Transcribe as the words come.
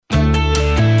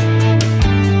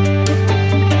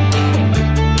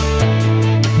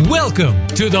Welcome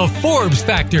to the Forbes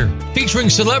Factor, featuring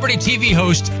celebrity TV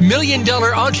host,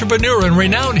 million-dollar entrepreneur, and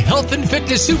renowned health and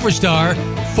fitness superstar,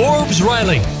 Forbes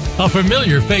Riley. A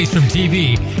familiar face from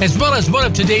TV, as well as one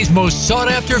of today's most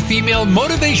sought-after female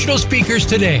motivational speakers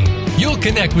today. You'll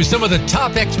connect with some of the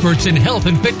top experts in health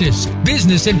and fitness,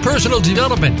 business and personal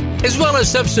development, as well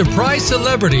as some surprise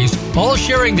celebrities, all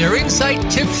sharing their insight,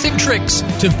 tips, and tricks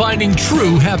to finding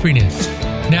true happiness.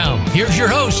 Now, here's your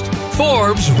host,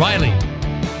 Forbes Riley.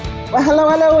 Well,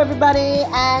 hello, everybody,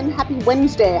 and happy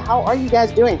Wednesday. How are you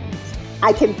guys doing?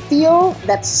 I can feel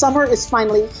that summer is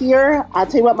finally here. I'll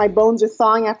tell you what, my bones are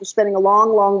thawing after spending a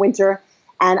long, long winter,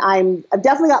 and I've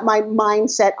definitely got my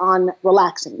mindset on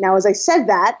relaxing. Now, as I said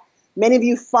that, many of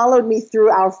you followed me through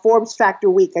our Forbes Factor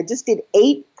week. I just did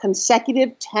 8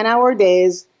 consecutive 10-hour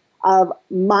days of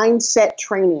mindset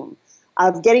training,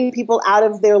 of getting people out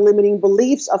of their limiting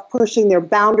beliefs, of pushing their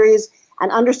boundaries, and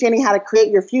understanding how to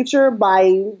create your future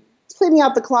by cleaning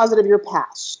out the closet of your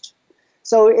past.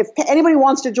 So if anybody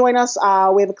wants to join us,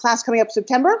 we have a class coming up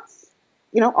September.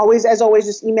 Always,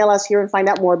 just email us here and find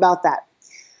out more about that.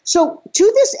 So to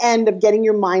this end of getting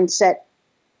your mindset,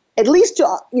 at least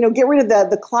to, get rid of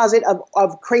the closet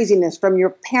of craziness, from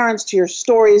your parents to your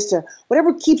stories to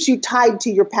whatever keeps you tied to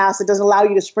your past that doesn't allow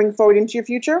you to spring forward into your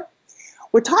future.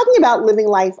 We're talking about living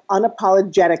life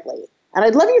unapologetically. And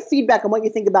I'd love your feedback on what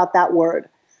you think about that word,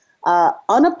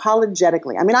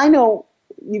 unapologetically. I mean, I know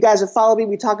you guys have followed me.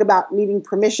 We talk about needing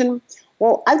permission.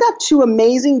 Well, I've got 2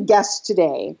 amazing guests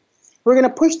today. We're going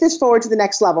to push this forward to the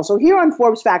next level. So here on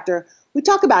Forbes Factor, we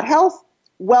talk about health,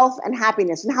 wealth, and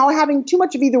happiness, and how having too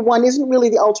much of either one isn't really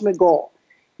the ultimate goal.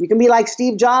 You can be like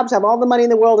Steve Jobs, have all the money in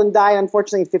the world, and die,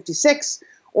 unfortunately, at 56.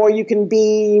 Or you can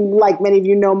be like many of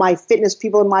you know, my fitness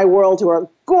people in my world, who are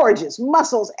gorgeous,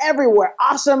 muscles everywhere,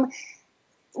 awesome,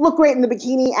 look great in the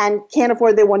bikini, and can't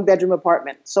afford their 1-bedroom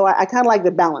apartment. So I kind of like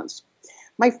the balance.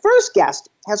 My first guest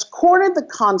has cornered the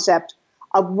concept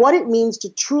of what it means to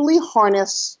truly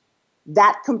harness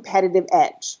that competitive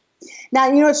edge. Now,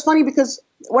 it's funny because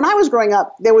when I was growing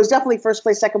up, there was definitely first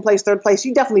place, second place, third place.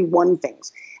 You definitely won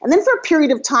things. And then for a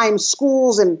period of time,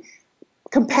 schools and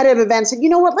competitive events said, you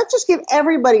know what, let's just give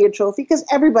everybody a trophy because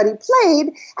everybody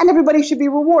played and everybody should be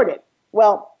rewarded.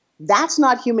 Well, that's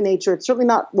not human nature. It's certainly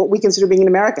not what we consider being an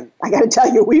American. I got to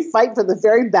tell you, we fight for the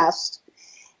very best.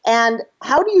 And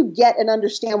how do you get and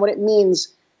understand what it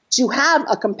means to have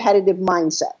a competitive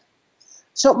mindset?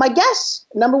 So my guest,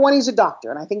 number one, he's a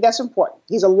doctor, and I think that's important.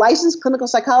 He's a licensed clinical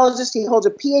psychologist. He holds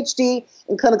a PhD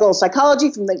in clinical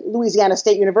psychology from the Louisiana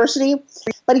State University,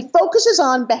 but he focuses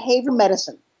on behavioral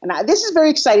medicine. And this is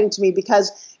very exciting to me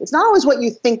because it's not always what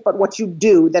you think, but what you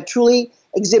do that truly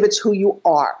exhibits who you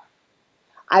are.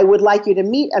 I would like you to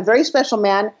meet a very special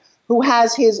man who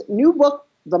has his new book,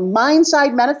 The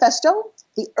MindSide Manifesto,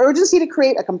 The Urgency to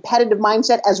Create a Competitive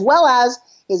Mindset, as well as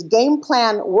his game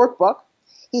plan workbook.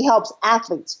 He helps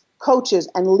athletes, coaches,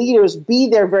 and leaders be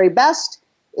their very best.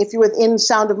 If you're within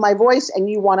sound of my voice and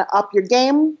you want to up your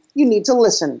game, you need to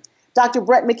listen. Dr.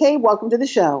 Bhrett McCabe, welcome to the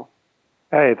show.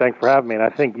 Hey, thanks for having me. And I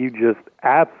think you just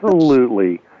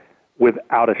absolutely,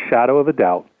 without a shadow of a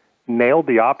doubt, nailed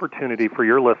the opportunity for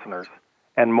your listeners,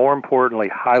 and more importantly,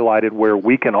 highlighted where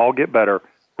we can all get better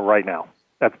right now.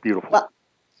 That's beautiful. Well,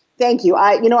 thank you.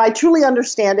 I truly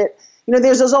understand it.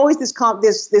 There's always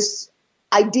this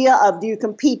idea of, do you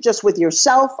compete just with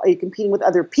yourself? Are you competing with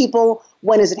other people?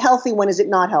 When is it healthy? When is it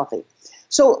not healthy?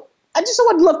 So I just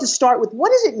would love to start with, what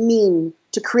does it mean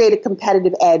to create a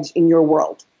competitive edge in your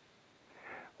world?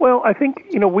 Well, I think,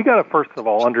 we got to first of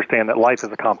all understand that life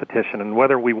is a competition, and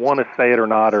whether we want to say it or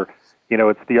not, or,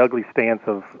 it's the ugly stance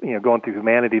of, going through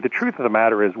humanity. The truth of the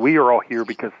matter is we are all here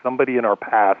because somebody in our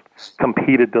past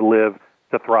competed to live,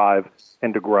 to thrive,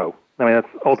 and to grow. I mean, that's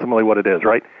ultimately what it is,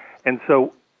 right? And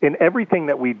so in everything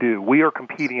that we do, we are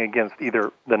competing against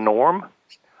either the norm,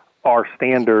 our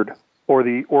standard, or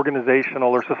the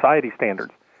organizational or society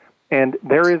standards. And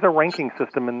there is a ranking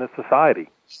system in this society.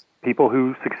 People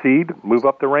who succeed move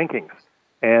up the rankings,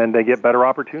 and they get better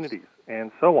opportunities,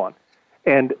 and so on.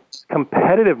 And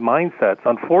competitive mindsets,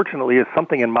 unfortunately, is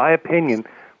something, in my opinion,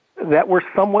 that we're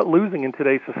somewhat losing in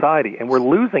today's society. And we're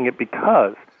losing it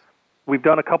because we've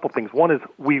done a couple things. One is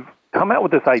we've come out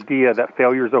with this idea that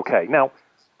failure is okay. Now,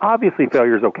 obviously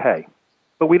failure is okay,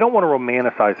 but we don't want to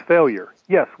romanticize failure.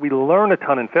 Yes, we learn a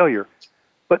ton in failure,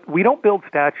 but we don't build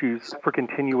statues for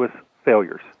continuous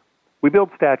failures. We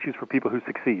build statues for people who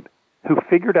succeed, who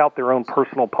figured out their own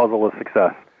personal puzzle of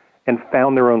success and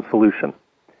found their own solution.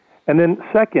 And then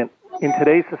second, in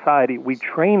today's society, we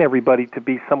train everybody to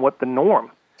be somewhat the norm.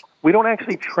 We don't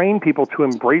actually train people to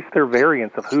embrace their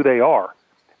variance of who they are.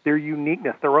 their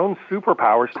uniqueness, their own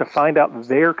superpowers to find out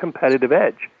their competitive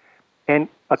edge. And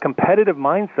a competitive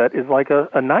mindset is like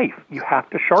a knife. You have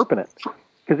to sharpen it.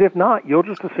 Because if not, you'll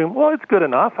just assume, well, it's good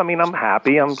enough. I mean, I'm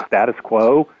happy. I'm status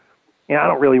quo. I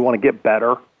don't really want to get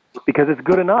better because it's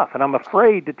good enough. And I'm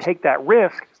afraid to take that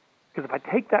risk because if I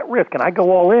take that risk and I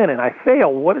go all in and I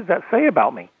fail, what does that say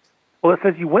about me? Well, it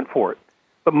says you went for it.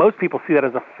 But most people see that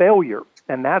as a failure.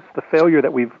 And that's the failure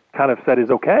that we've kind of said is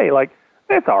okay. Like,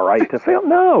 it's all right to fail.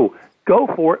 No, go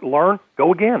for it, learn,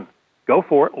 go again. Go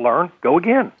for it, learn, go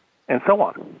again, and so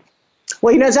on.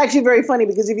 Well, it's actually very funny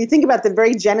because if you think about the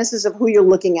very genesis of who you're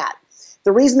looking at,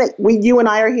 the reason that you and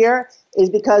I are here is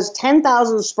because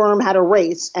 10,000 sperm had a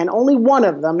race and only one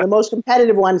of them, the most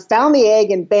competitive one, found the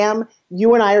egg and bam,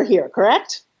 you and I are here,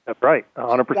 correct? That's right,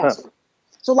 100%. Yes.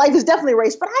 So life is definitely a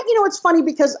race. But it's funny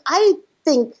because I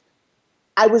think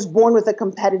I was born with a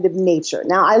competitive nature.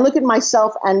 Now, I look at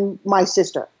myself and my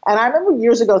sister, and I remember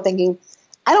years ago thinking,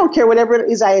 I don't care whatever it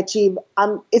is I achieve,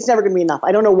 it's never going to be enough.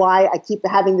 I don't know why I keep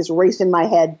having this race in my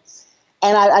head.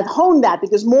 And I've honed that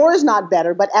because more is not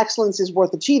better, but excellence is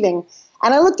worth achieving.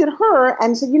 And I looked at her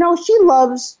and said, she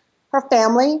loves her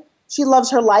family. She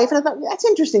loves her life. And I thought, that's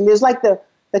interesting. There's like the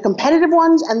competitive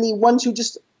ones and the ones who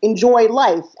just enjoy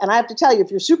life. And I have to tell you,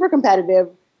 if you're super competitive,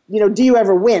 do you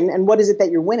ever win? And what is it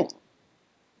that you're winning?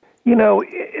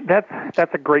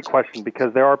 That's a great question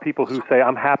because there are people who say,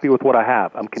 I'm happy with what I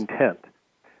have. I'm content.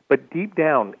 But deep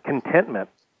down, contentment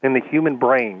in the human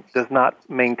brain does not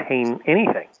maintain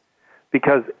anything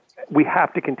because we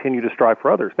have to continue to strive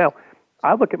for others. Now,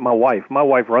 I look at my wife. My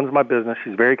wife runs my business.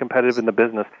 She's very competitive in the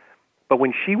business. But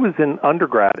when she was in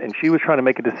undergrad and she was trying to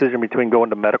make a decision between going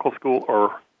to medical school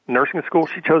or nursing school,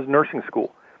 she chose nursing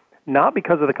school. Not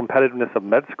because of the competitiveness of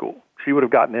med school. She would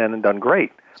have gotten in and done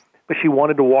great. But she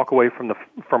wanted to walk away from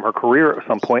her career at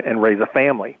some point and raise a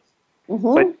family.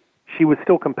 Mm-hmm. But she was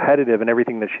still competitive in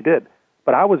everything that she did.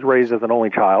 But I was raised as an only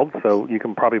child, so you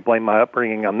can probably blame my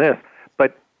upbringing on this.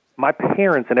 But my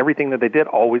parents and everything that they did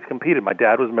always competed. My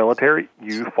dad was military.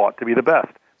 You fought to be the best.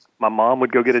 My mom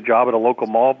would go get a job at a local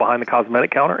mall behind the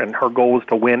cosmetic counter, and her goal was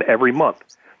to win every month.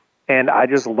 And I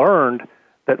just learned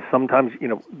that sometimes,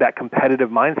 that competitive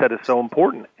mindset is so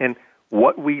important. And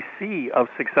what we see of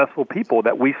successful people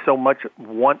that we so much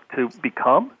want to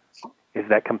become is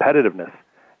that competitiveness.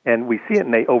 And we see it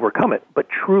and they overcome it. But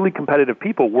truly competitive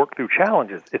people work through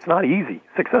challenges. It's not easy.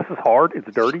 Success is hard. It's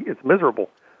dirty. It's miserable.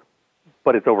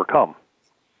 But it's overcome.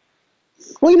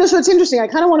 Well, so it's interesting. I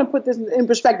kind of want to put this in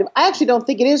perspective. I actually don't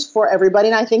think it is for everybody,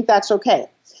 and I think that's okay.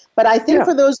 But I think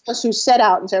for those of us who set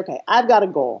out and say, okay, I've got a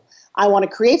goal. I want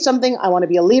to create something. I want to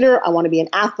be a leader. I want to be an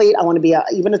athlete. I want to be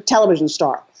even a television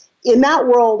star. In that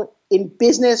world, in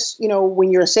business,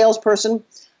 when you're a salesperson,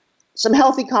 some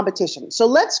healthy competition. So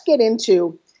let's get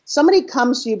into somebody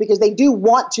comes to you because they do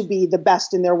want to be the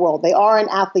best in their world. They are an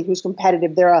athlete who's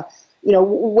competitive. They're a,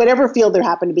 whatever field they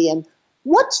happen to be in.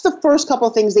 What's the first couple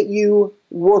of things that you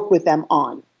work with them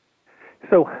on?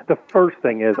 So the first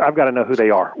thing is I've got to know who they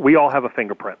are. We all have a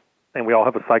fingerprint, and we all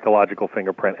have a psychological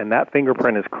fingerprint, and that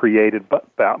fingerprint is created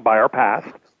by our past.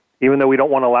 Even though we don't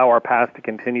want to allow our past to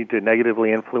continue to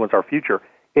negatively influence our future,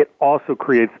 it also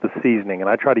creates the seasoning. And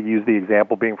I try to use the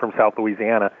example being from South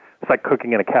Louisiana. It's like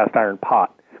cooking in a cast iron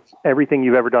pot. Everything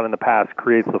you've ever done in the past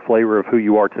creates the flavor of who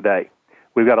you are today.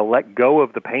 We've got to let go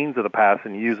of the pains of the past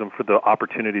and use them for the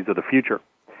opportunities of the future.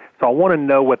 So I want to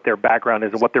know what their background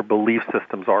is and what their belief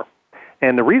systems are.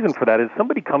 And the reason for that is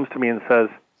somebody comes to me and says,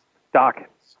 Doc,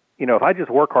 if I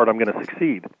just work hard, I'm going to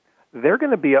succeed. They're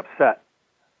going to be upset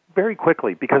very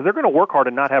quickly because they're going to work hard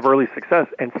and not have early success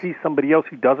and see somebody else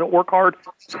who doesn't work hard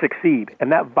succeed.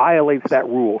 And that violates that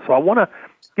rule. So I want to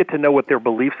get to know what their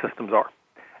belief systems are.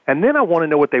 And then I want to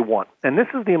know what they want. And this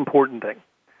is the important thing.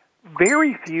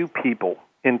 Very few people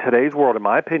in today's world, in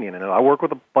my opinion, and I work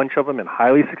with a bunch of them and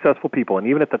highly successful people, and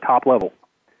even at the top level,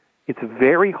 it's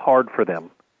very hard for them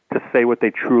to say what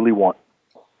they truly want.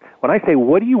 When I say,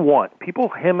 what do you want? People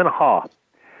hem and haw,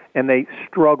 and they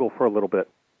struggle for a little bit.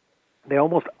 They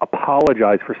almost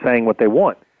apologize for saying what they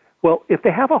want. Well, if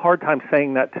they have a hard time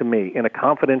saying that to me in a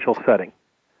confidential setting,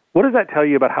 what does that tell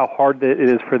you about how hard it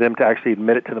is for them to actually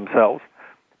admit it to themselves?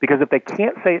 Because if they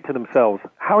can't say it to themselves,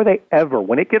 how are they ever,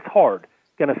 when it gets hard,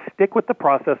 going to stick with the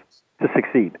process to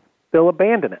succeed? They'll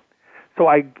abandon it. So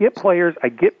I get players, I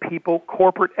get people,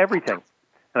 corporate, everything.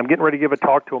 And I'm getting ready to give a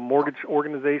talk to a mortgage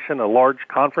organization, a large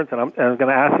conference, and I'm going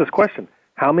to ask this question.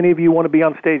 How many of you want to be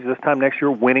on stage this time next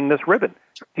year winning this ribbon?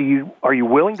 Are you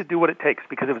willing to do what it takes?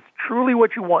 Because if it's truly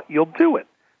what you want, you'll do it.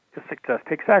 Because success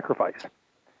takes sacrifice.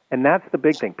 And that's the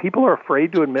big thing. People are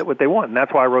afraid to admit what they want. And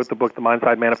that's why I wrote the book, The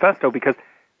MindSide Manifesto, because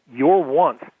your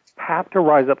wants have to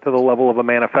rise up to the level of a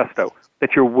manifesto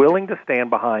that you're willing to stand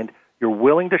behind, you're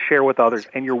willing to share with others,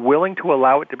 and you're willing to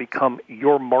allow it to become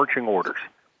your marching orders.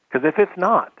 Because if it's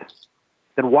not,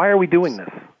 then why are we doing this?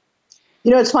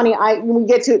 You know, it's funny. When we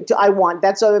get to I want,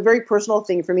 that's a very personal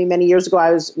thing for me. Many years ago,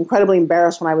 I was incredibly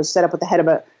embarrassed when I was set up with the head of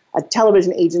a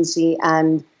television agency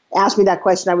and asked me that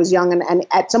question. I was young, and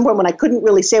at some point when I couldn't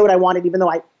really say what I wanted, even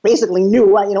though I basically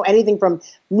knew, anything from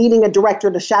meeting a director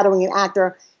to shadowing an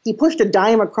actor, he pushed a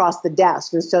dime across the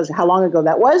desk. This tells you how long ago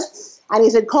that was. And he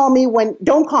said,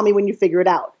 don't call me when you figure it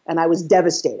out. And I was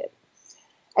devastated.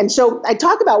 And so I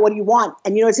talk about what do you want.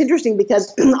 And, it's interesting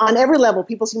because on every level,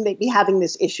 people seem to be having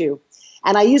this issue.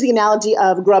 And I use the analogy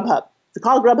of Grubhub. To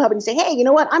call Grubhub and say, hey, you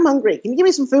know what? I'm hungry. Can you give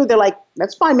me some food? They're like,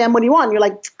 that's fine, ma'am. What do you want? And you're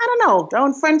like, I don't know. Do I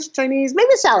want French, Chinese, maybe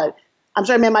a salad? I'm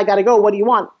sorry, ma'am, I got to go. What do you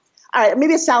want? All right,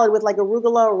 maybe a salad with like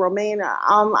arugula or romaine.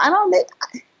 I don't know.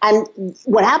 And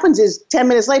what happens is 10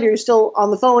 minutes later, you're still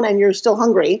on the phone and you're still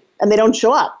hungry and they don't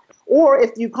show up. Or if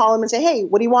you call them and say, hey,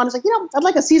 what do you want? It's like, I'd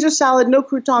like a Caesar salad, no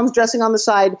croutons, dressing on the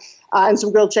side, and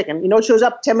some grilled chicken. You know what shows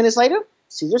up 10 minutes later?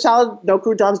 Caesar salad, no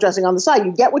croutons, dressing on the side.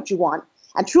 You get what you want.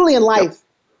 And truly in life,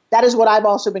 that is what I've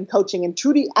also been coaching and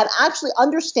truly and actually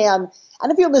understand.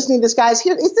 And if you're listening to this, guys,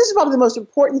 this is probably the most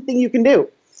important thing you can do.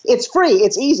 It's free.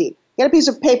 It's easy. Get a piece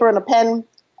of paper and a pen.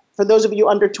 For those of you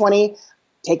under 20,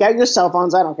 take out your cell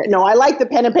phones. I don't care. No, I like the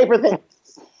pen and paper thing.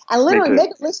 And literally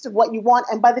make a list of what you want.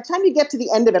 And by the time you get to the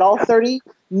end of it, all 30,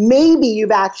 maybe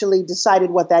you've actually decided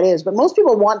what that is. But most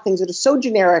people want things that are so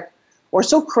generic or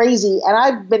so crazy. And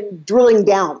I've been drilling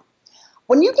down.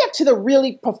 When you get to the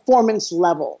really performance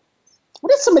level,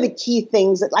 what are some of the key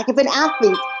things that, like if an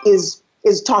athlete is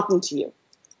talking to you,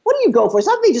 what do you go for? It's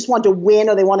not that they just want to win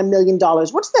or they want $1 million.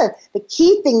 What's the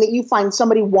key thing that you find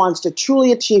somebody wants to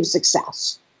truly achieve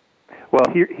success? Well,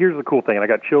 here's the cool thing, and I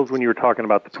got chills when you were talking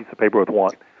about the piece of paper with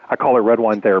want. I call it red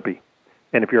wine therapy.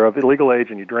 And if you're of legal age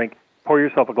and you drink, pour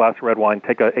yourself a glass of red wine,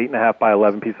 take a 8.5 by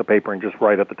 11 piece of paper and just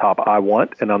write at the top, I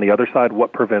want, and on the other side,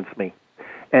 what prevents me?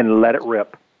 And let it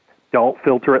rip. Don't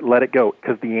filter it, let it go,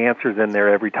 because the answer's in there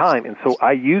every time. And so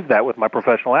I use that with my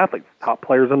professional athletes, top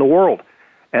players in the world.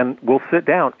 And we'll sit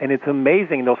down, and it's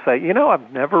amazing. They'll say,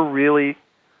 I've never really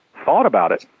thought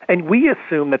about it. And we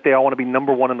assume that they all want to be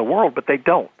number one in the world, but they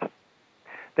don't.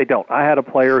 They don't. I had a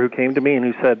player who came to me and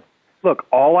who said, look,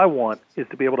 all I want is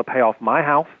to be able to pay off my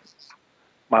house,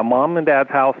 my mom and dad's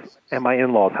house, and my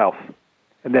in-laws' house.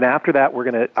 And then after that,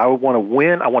 I want to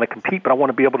win, I want to compete, but I want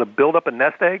to be able to build up a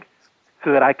nest egg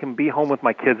so that I can be home with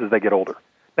my kids as they get older.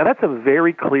 Now, that's a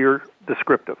very clear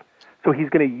descriptive. So he's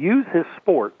going to use his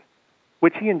sport,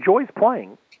 which he enjoys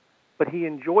playing, but he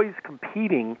enjoys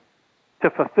competing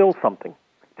to fulfill something.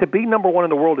 To be number one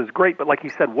in the world is great, but like he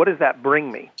said, what does that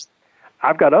bring me?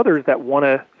 I've got others that want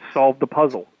to solve the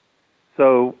puzzle.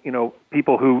 So,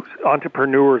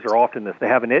 entrepreneurs are often this. They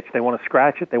have an itch, they want to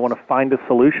scratch it, they want to find a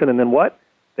solution, and then what?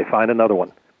 They find another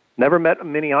one. Never met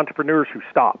many entrepreneurs who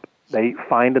stop. They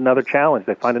find another challenge.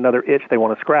 They find another itch they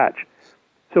want to scratch.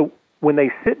 So when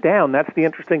they sit down, that's the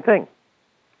interesting thing.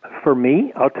 For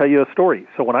me, I'll tell you a story.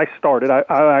 So when I started,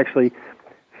 I actually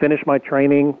finished my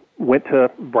training, went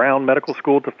to Brown Medical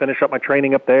School to finish up my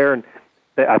training up there, and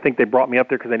I think they brought me up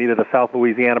there because they needed a South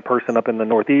Louisiana person up in the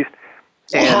Northeast.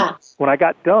 And when I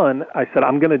got done, I said,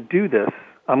 I'm going to do this.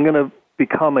 I'm going to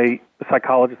become a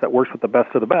psychologist that works with the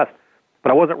best of the best.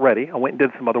 But I wasn't ready. I went and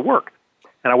did some other work.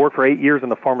 And I worked for 8 years in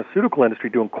the pharmaceutical industry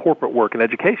doing corporate work and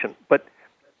education. But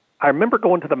I remember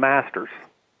going to the Masters,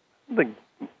 the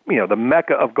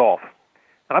mecca of golf.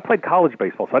 And I played college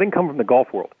baseball, so I didn't come from the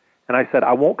golf world. And I said,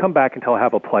 I won't come back until I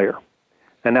have a player.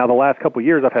 And now the last couple of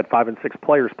years, I've had 5 and 6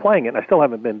 players playing it, and I still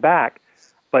haven't been back.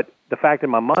 But the fact in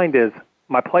my mind is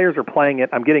my players are playing it.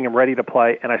 I'm getting them ready to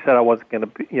play. And I said I wasn't going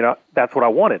to, that's what I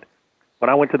wanted. When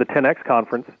I went to the 10X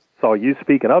conference, saw you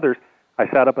speak and others, I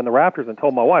sat up in the rafters and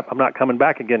told my wife, I'm not coming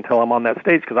back again until I'm on that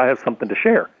stage because I have something to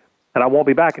share. And I won't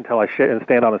be back until I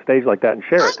stand on a stage like that and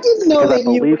share it. I didn't know that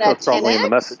you were at 10X. In the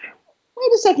message.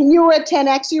 Wait a second. You were at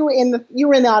 10X. You were in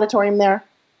the auditorium there.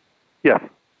 Yes.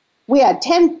 We had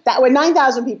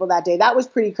 9,000 people that day. That was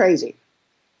pretty crazy.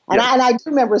 And, yes. I do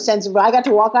remember a sense of, I got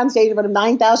to walk on stage in front of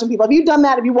 9,000 people. Have you done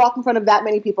that? Have you walked in front of that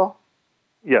many people?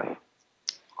 Yes.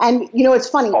 And, it's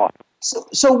funny. Awesome.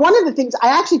 So one of the things, I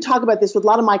actually talk about this with a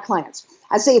lot of my clients.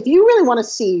 I say, if you really want to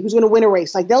see who's going to win a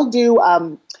race, like they'll do,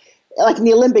 like in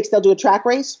the Olympics, they'll do a track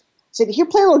race. So here,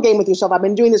 play a little game with yourself. I've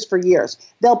been doing this for years.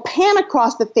 They'll pan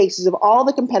across the faces of all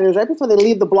the competitors right before they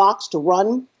leave the blocks to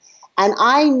run. And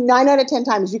 9 out of 10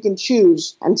 times you can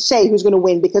choose and say who's going to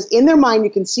win because in their mind,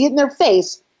 you can see it in their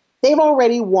face. They've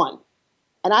already won.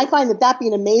 And I find that be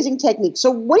an amazing technique. So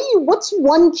what's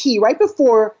one key right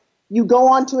before you go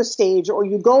onto a stage or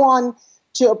you go on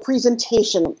to a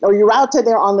presentation or you're out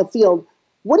there on the field,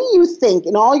 what do you think,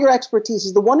 in all your expertise,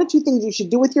 is the one or two things you should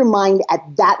do with your mind at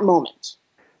that moment?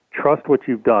 Trust what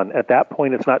you've done. At that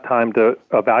point, it's not time to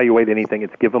evaluate anything.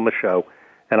 It's give them a show.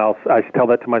 And I tell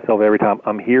that to myself every time.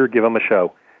 I'm here, give them a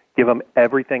show. Give them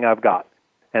everything I've got.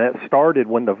 And it started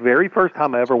when the very first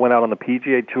time I ever went out on the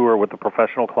PGA Tour with a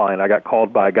professional client. I got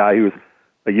called by a guy who was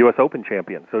a U.S. Open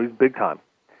champion, so he's big time.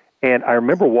 And I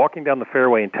remember walking down the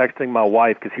fairway and texting my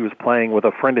wife because he was playing with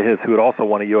a friend of his who had also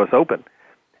won a U.S. Open.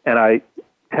 And I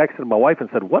texted my wife and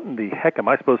said, what in the heck am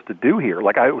I supposed to do here?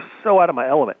 Like, I was so out of my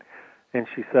element. And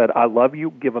she said, I love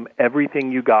you. Give them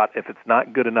everything you got. If it's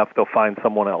not good enough, they'll find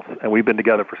someone else. And we've been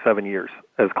together for 7 years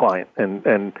as client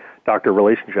and doctor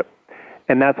relationship.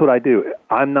 And that's what I do.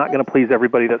 I'm not going to please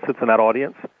everybody that sits in that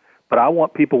audience, but I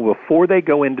want people, before they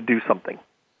go in to do something,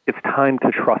 it's time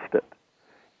to trust it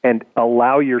and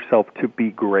allow yourself to be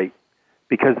great.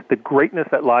 Because the greatness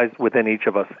that lies within each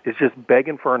of us is just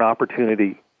begging for an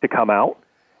opportunity to come out.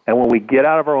 And when we get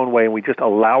out of our own way and we just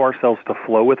allow ourselves to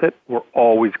flow with it, we're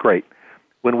always great.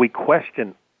 When we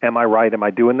question, am I right, am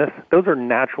I doing this? Those are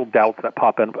natural doubts that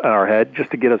pop in our head just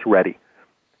to get us ready.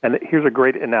 And here's a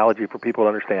great analogy for people to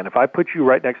understand. If I put you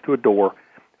right next to a door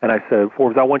and I said,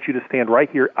 Forbes, I want you to stand right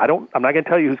here. I'm not going to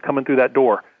tell you who's coming through that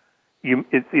door.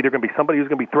 It's either going to be somebody who's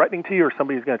going to be threatening to you or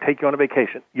somebody who's going to take you on a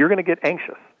vacation. You're going to get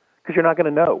anxious because you're not going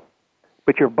to know.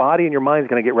 But your body and your mind is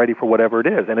going to get ready for whatever it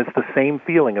is. And it's the same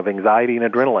feeling of anxiety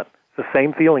and adrenaline. It's the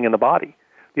same feeling in the body.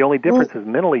 The only difference is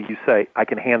mentally you say, I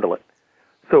can handle it.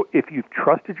 So if you've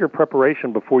trusted your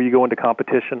preparation before you go into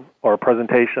competition or a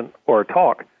presentation or a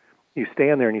talk, you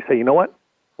stand there and you say, you know what?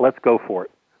 Let's go for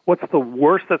it. What's the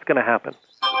worst that's going to happen?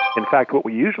 In fact, what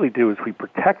we usually do is we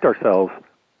protect ourselves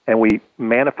and we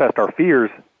manifest our fears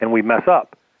and we mess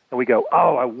up. And we go,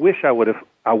 oh, I wish I would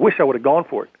have gone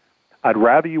for it. I'd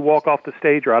rather you walk off the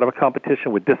stage or out of a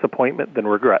competition with disappointment than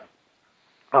regret.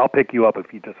 I'll pick you up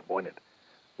if you're disappointed.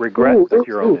 Regret is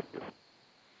your own issue.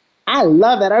 I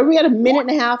love that. We got a minute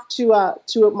and a half to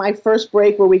my first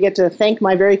break where we get to thank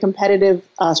my very competitive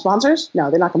sponsors. No,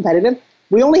 they're not competitive.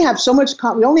 We only have so much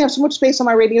space on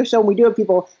my radio show, and we do have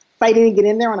people fighting to get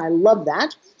in there, and I love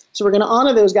that. So we're going to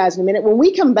honor those guys in a minute. When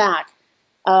we come back,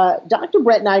 Dr.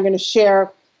 Bhrett and I are going to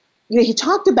share. He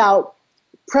talked about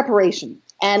preparation,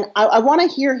 and I want to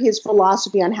hear his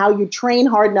philosophy on how you train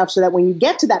hard enough so that when you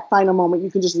get to that final moment,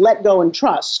 you can just let go and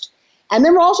trust. And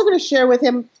then we're also going to share with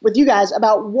you guys,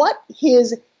 about what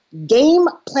his game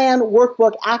plan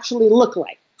workbook actually looked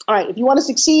like. All right, if you want to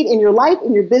succeed in your life,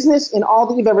 in your business, in all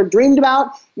that you've ever dreamed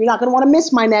about, you're not going to want to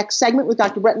miss my next segment with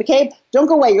Dr. Bhrett McCabe. Don't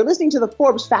go away. You're listening to the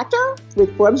Forbes Factor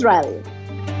with Forbes Riley.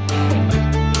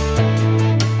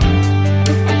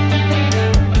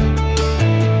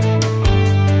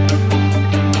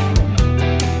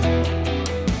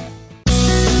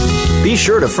 Be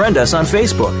sure to friend us on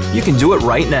Facebook. You can do it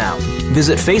right now.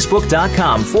 Visit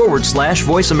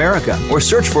Facebook.com/Voice America or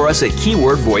search for us at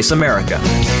keyword Voice America.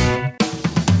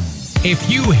 If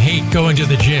you hate going to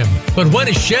the gym, but want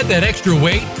to shed that extra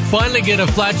weight, finally get a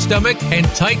flat stomach, and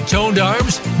tight toned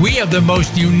arms, we have the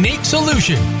most unique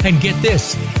solution. And get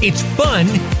this, it's fun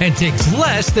and takes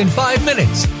less than 5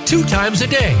 minutes, 2 times a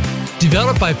day.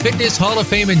 Developed by Fitness Hall of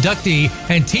Fame inductee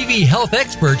and TV health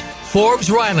expert,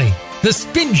 Forbes Riley. The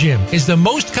Spin Gym is the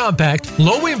most compact,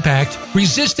 low-impact,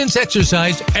 resistance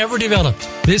exercise ever developed.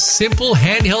 This simple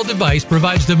handheld device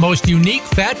provides the most unique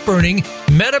fat-burning,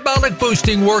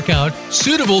 metabolic-boosting workout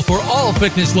suitable for all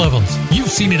fitness levels. You've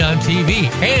seen it on TV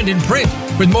and in print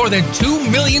with more than 2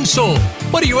 million sold.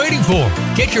 What are you waiting for?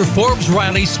 Get your Forbes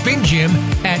Riley Spin Gym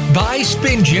at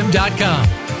buyspingym.com.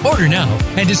 Order now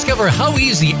and discover how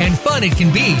easy and fun it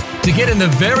can be to get in the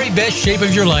very best shape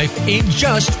of your life in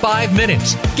just 5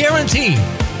 minutes. Guaranteed.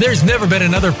 There's never been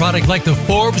another product like the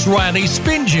Forbes Riley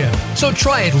Spin Gym. So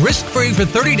try it risk-free for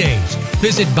 30 days.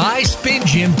 Visit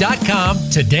buyspingym.com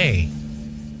today.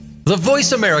 The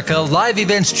Voice America Live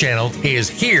Events channel is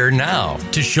here now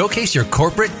to showcase your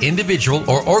corporate, individual,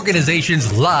 or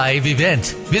organization's live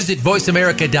event. Visit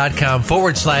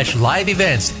voiceamerica.com/live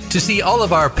events to see all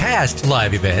of our past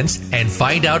live events and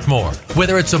find out more.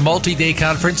 Whether it's a multi-day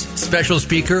conference, special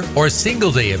speaker, or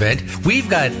single-day event, we've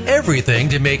got everything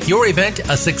to make your event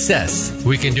a success.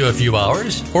 We can do a few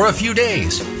hours or a few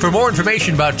days. For more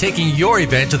information about taking your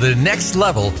event to the next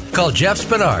level, call Jeff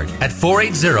Spinard at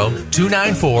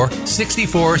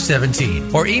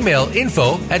 480-294-6417 or email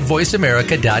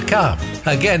info@voiceamerica.com.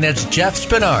 Again, that's Jeff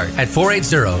Spinard at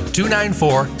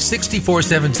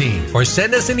 480-294-6417 or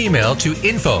send us an email to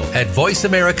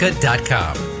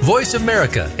info@voiceamerica.com. Voice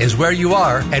America is where you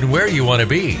are and where you want to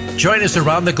be. Join us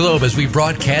around the globe as we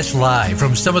broadcast live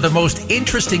from some of the most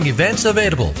interesting events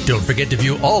available. Don't forget to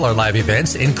view all our live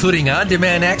events, including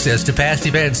on-demand access to past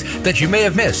events that you may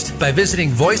have missed by visiting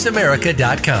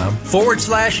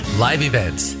voiceamerica.com/live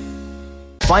events.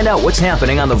 Find out what's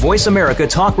happening on the Voice America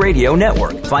Talk Radio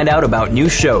Network. Find out about new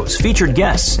shows, featured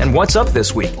guests, and what's up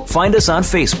this week. Find us on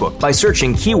Facebook by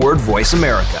searching keyword Voice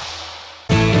America.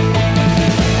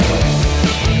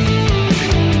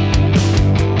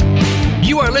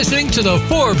 You are listening to the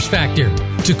Forbes Factor.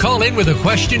 To call in with a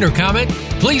question or comment,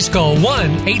 please call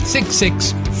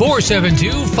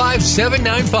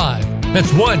 1-866-472-5795.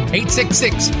 That's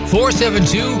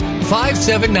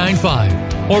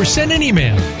 1-866-472-5795. Or send an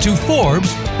email to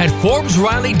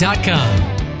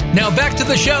Forbes@ForbesRiley.com. Now back to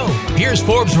the show. Here's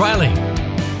Forbes Riley.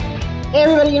 Hey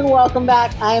everybody, and welcome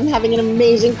back. I am having an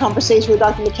amazing conversation with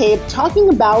Dr. McCabe talking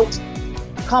about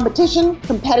competition,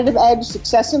 competitive edge,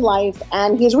 success in life,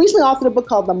 and he has recently authored a book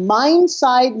called The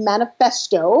MindSide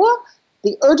Manifesto,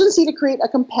 The Urgency to Create a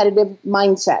Competitive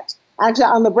Mindset. Actually,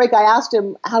 on the break, I asked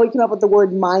him how he came up with the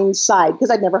word MindSide,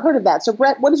 because I'd never heard of that. So,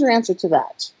 Bhrett, what is your answer to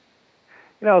that?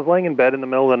 I was laying in bed in the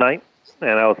middle of the night,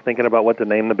 and I was thinking about what to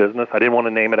name the business. I didn't want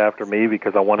to name it after me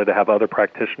because I wanted to have other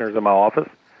practitioners in my office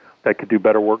that could do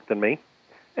better work than me.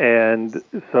 And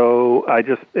so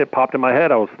it popped in my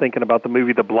head. I was thinking about the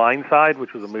movie The Blind Side,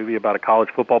 which was a movie about a college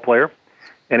football player,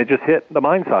 and it just hit the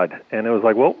mind side. And it was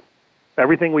like, well,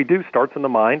 everything we do starts in the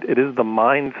mind. It is the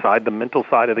mind side, the mental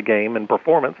side of the game and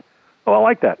performance. Oh, I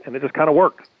like that. And it just kind of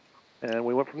worked. And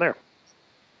we went from there.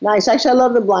 Nice. Actually, I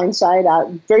love The Blind Side.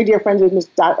 Very dear friends with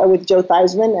Joe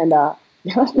Theismann, and not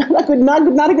a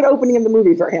good opening of the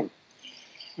movie for him.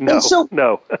 No.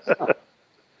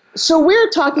 So we're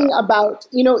talking about,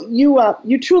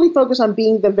 you truly focus on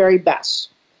being the very best.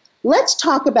 Let's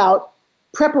talk about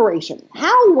preparation.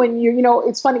 How, when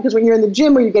it's funny because when you're in the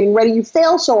gym or you're getting ready, you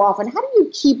fail so often. How do you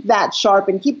keep that sharp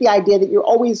and keep the idea that you're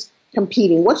always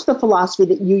competing? What's the philosophy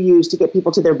that you use to get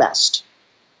people to their best?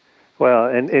 Well,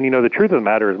 and the truth of the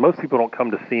matter is most people don't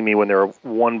come to see me when they're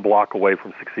one block away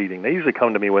from succeeding. They usually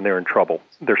come to me when they're in trouble,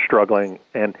 they're struggling,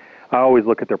 and I always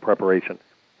look at their preparation.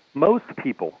 Most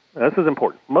people, and this is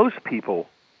important, most people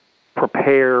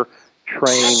prepare,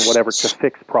 train, whatever, to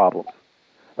fix problems.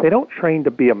 They don't train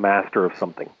to be a master of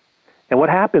something. And what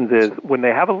happens is when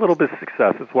they have a little bit of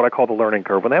success, it's what I call the learning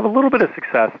curve. When they have a little bit of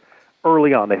success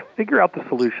early on, they figure out the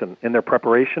solution in their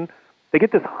preparation. They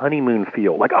get this honeymoon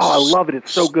feel, like, oh, I love it,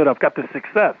 it's so good, I've got this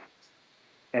success.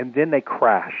 And then they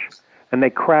crash. And they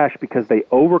crash because they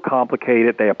overcomplicate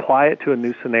it, they apply it to a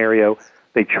new scenario,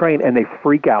 they train, and they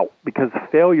freak out because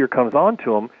failure comes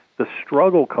onto them, the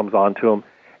struggle comes onto them,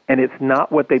 and it's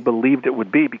not what they believed it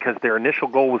would be because their initial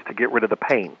goal was to get rid of the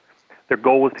pain. Their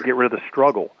goal was to get rid of the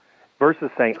struggle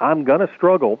versus saying, I'm going to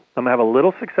struggle, I'm going to have a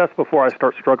little success before I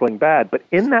start struggling bad, but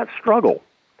in that struggle,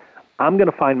 I'm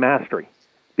going to find mastery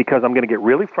because I'm going to get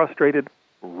really frustrated,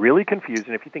 really confused,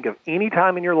 and if you think of any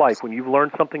time in your life when you've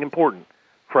learned something important,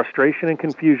 frustration and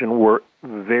confusion were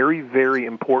very, very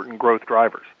important growth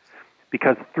drivers.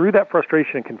 Because through that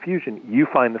frustration and confusion, you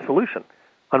find the solution.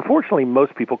 Unfortunately,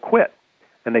 most people quit,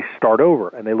 and they start over,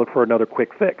 and they look for another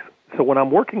quick fix. So when I'm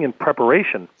working in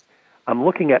preparation, I'm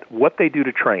looking at what they do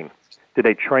to train. Do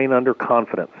they train under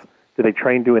confidence? Do they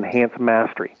train to enhance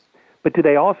mastery? But do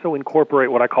they also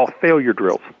incorporate what I call failure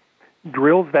drills?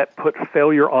 Drills that put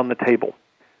failure on the table.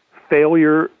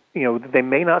 Failure, they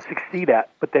may not succeed at,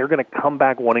 but they're going to come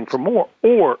back wanting for more.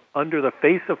 Or under the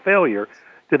face of failure,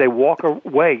 do they walk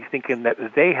away thinking that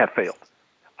they have failed?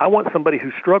 I want somebody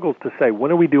who struggles to say,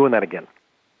 when are we doing that again?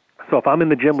 So if I'm in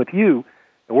the gym with you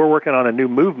and we're working on a new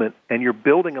movement and you're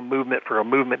building a movement for a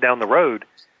movement down the road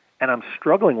and I'm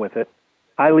struggling with it,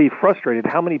 I leave frustrated.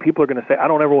 How many people are going to say, I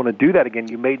don't ever want to do that again.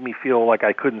 You made me feel like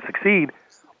I couldn't succeed,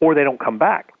 or they don't come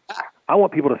back. I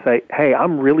want people to say, hey,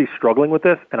 I'm really struggling with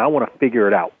this and I want to figure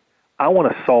it out. I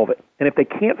want to solve it. And if they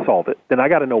can't solve it, then I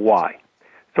got to know why.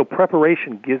 So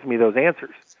preparation gives me those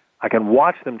answers. I can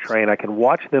watch them train. I can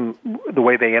watch them, the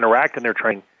way they interact in their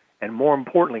training, and more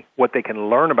importantly, what they can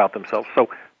learn about themselves. So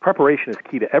preparation is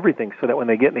key to everything so that when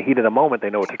they get in the heat of the moment, they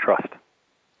know what to trust.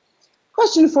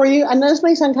 Question for you. I know this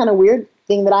may sound kind of weird,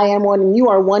 being that I am one and you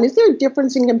are one. Is there a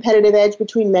difference in competitive edge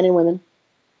between men and women?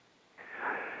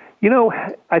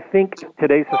 I think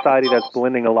today's society that's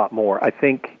blending a lot more. I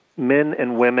think men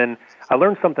and women, I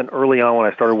learned something early on when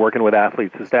I started working with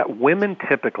athletes, is that women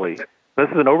typically, this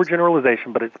is an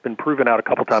overgeneralization, but it's been proven out a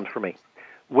couple times for me.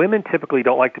 Women typically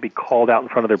don't like to be called out in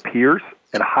front of their peers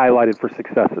and highlighted for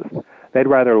successes. They'd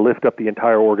rather lift up the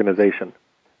entire organization.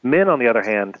 Men, on the other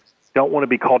hand, don't want to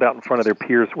be called out in front of their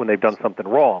peers when they've done something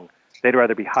wrong. They'd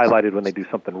rather be highlighted when they do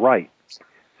something right.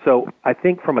 So I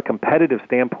think from a competitive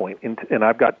standpoint, and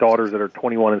I've got daughters that are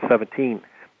 21 and 17,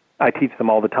 I teach them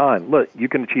all the time, look, you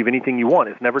can achieve anything you want.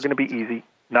 It's never going to be easy.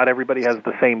 Not everybody has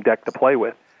the same deck to play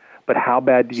with. But how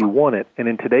bad do you want it? And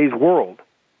in today's world,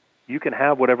 you can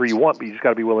have whatever you want, but you just got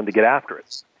to be willing to get after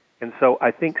it. And so I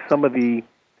think some of the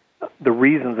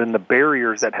reasons and the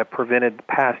barriers that have prevented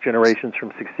past generations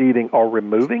from succeeding are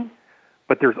removing,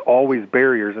 but there's always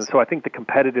barriers. And so I think the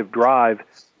competitive drive,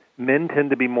 men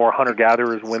tend to be more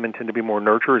hunter-gatherers, women tend to be more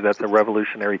nurturers. That's a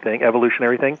evolutionary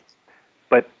thing.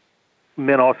 But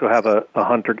men also have a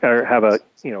hunter, or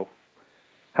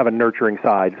have a nurturing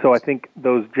side. So I think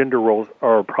those gender roles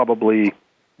are probably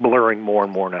blurring more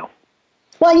and more now.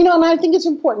 Well, and I think it's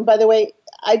important, by the way,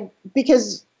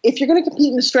 because if you're going to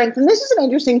compete in strength, and this is an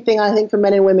interesting thing, I think, for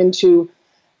men and women to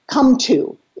come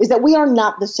to, is that we are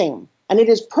not the same. And it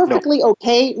is perfectly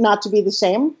okay not to be the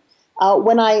same.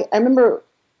 When I remember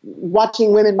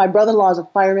watching women, my brother-in-law is a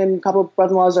fireman, a couple of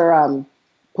brother-in-laws are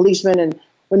policemen, and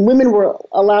when women were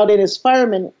allowed in as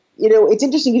firemen, it's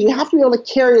interesting because you have to be able to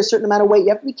carry a certain amount of weight. You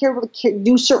have to be careful to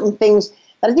do certain things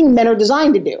that I think men are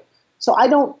designed to do. So I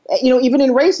don't, even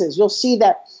in races, you'll see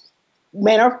that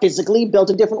men are physically built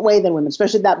a different way than women,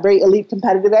 especially that very elite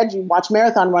competitive edge. You watch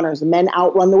marathon runners, the men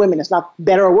outrun the women. It's not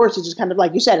better or worse. It's just kind of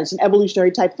like you said, it's an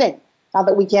evolutionary type thing. Not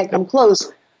that we can't come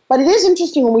close. But it is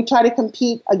interesting when we try to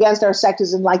compete against our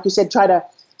sexes and, like you said, try to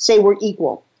say we're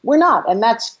equal. We're not. And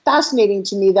that's fascinating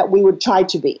to me that we would try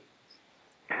to be.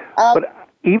 But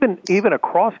even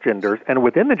across genders and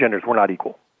within the genders, we're not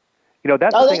equal.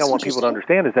 That's the thing I want people to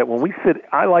understand is that when we sit,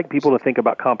 I like people to think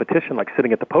about competition like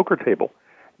sitting at the poker table.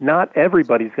 Not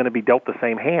everybody's going to be dealt the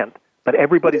same hand, but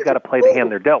everybody's got to play the hand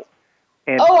they're dealt.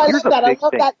 And I love that. I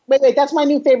love that. Wait, that's my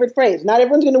new favorite phrase. Not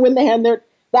everyone's going to win the hand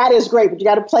that is great, but you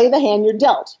got to play the hand you're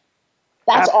dealt.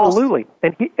 That's absolutely.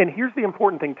 Awesome. And here's the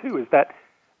important thing too is that,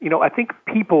 I think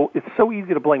it's so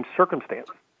easy to blame circumstance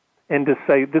and to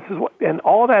say this is what, and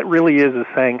all that really is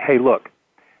saying, hey, look,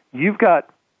 you've got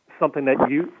something that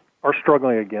you are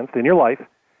struggling against in your life,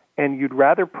 and you'd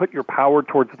rather put your power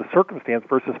towards the circumstance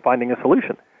versus finding a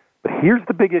solution. But here's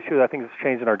the big issue that I think has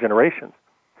changed in our generations,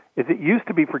 is it used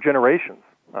to be for generations,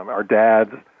 our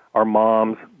dads, our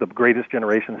moms, the greatest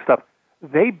generation and stuff,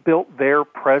 they built their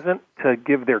present to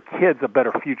give their kids a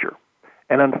better future.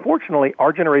 And unfortunately,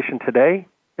 our generation today,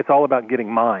 it's all about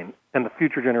getting mine, and the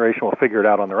future generation will figure it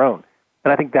out on their own.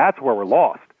 And I think that's where we're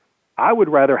lost. I would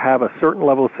rather have a certain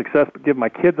level of success but give my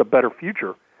kids a better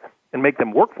future and make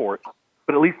them work for it,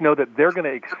 but at least know that they're going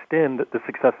to extend the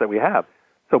success that we have.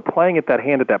 So playing at that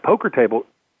hand at that poker table,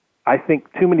 I think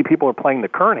too many people are playing the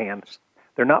current hand.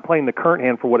 They're not playing the current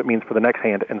hand for what it means for the next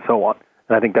hand and so on.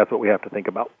 And I think that's what we have to think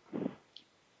about.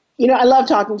 I love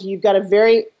talking to you. You've got a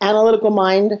very analytical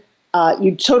mind.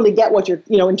 You totally get what you're,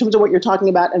 in terms of what you're talking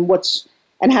about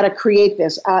and how to create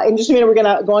this. In just a minute, we're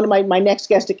going to go on to my next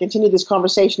guest to continue this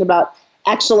conversation about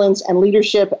excellence and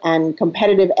leadership and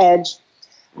competitive edge.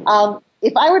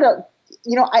 If I were to,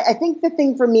 I think the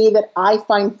thing for me that I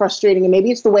find frustrating, and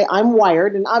maybe it's the way I'm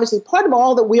wired, and obviously part of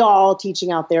all that we are all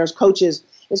teaching out there as coaches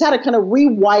is how to kind of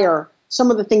rewire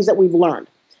some of the things that we've learned.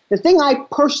 The thing I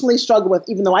personally struggle with,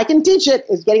 even though I can teach it,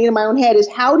 is getting in my own head, is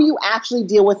how do you actually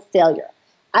deal with failure?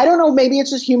 I don't know, maybe it's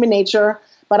just human nature,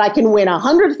 but I can win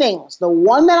 100 things. The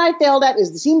one that I failed at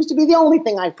seems to be the only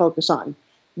thing I focus on.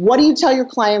 What do you tell your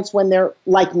clients when they're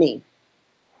like me?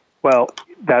 Well,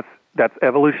 that's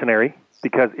evolutionary,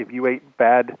 because if you ate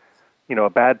a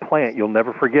bad plant, you'll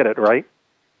never forget it, right?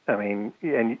 I mean,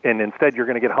 and instead you're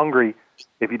going to get hungry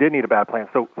if you didn't eat a bad plant.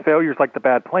 So failure's like the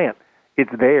bad plant.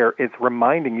 It's there. It's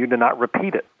reminding you to not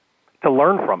repeat it, to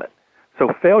learn from it.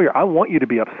 So failure, I want you to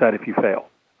be upset if you fail.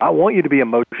 I want you to be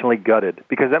emotionally gutted,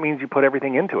 because that means you put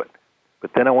everything into it.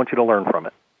 But then I want you to learn from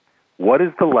it. What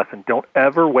is the lesson? Don't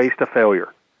ever waste a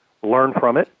failure. Learn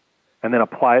from it, and then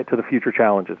apply it to the future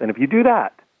challenges. And if you do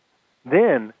that,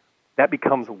 then that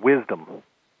becomes wisdom.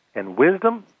 And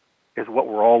wisdom is what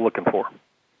we're all looking for.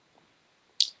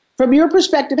 From your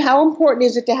perspective, how important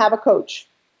is it to have a coach?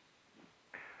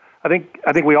 I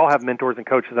think we all have mentors and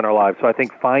coaches in our lives. So I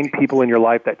think find people in your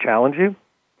life that challenge you,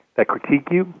 that critique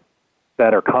you,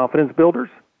 that are confidence builders,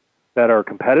 that are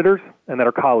competitors, and that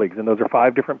are colleagues. And those are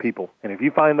 5 different people. And if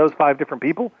you find those 5 different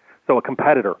people, so a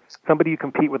competitor, somebody you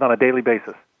compete with on a daily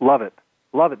basis, love it.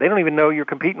 Love it. They don't even know you're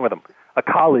competing with them. A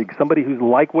colleague, somebody who's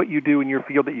like what you do in your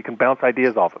field that you can bounce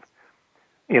ideas off of.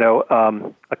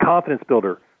 A confidence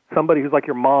builder, somebody who's like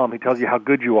your mom who tells you how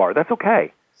good you are. That's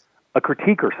okay. A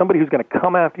critiquer, somebody who's going to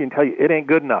come after you and tell you it ain't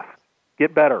good enough.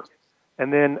 Get better.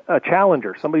 And then a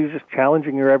challenger, somebody who's just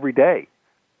challenging you every day.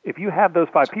 if you have those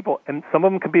 5 people, and some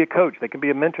of them can be a coach, they can be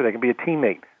a mentor, they can be a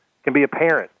teammate, can be a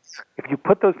parent. If you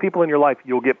put those people in your life,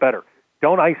 you'll get better.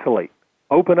 Don't isolate.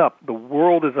 Open up. The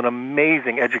world is an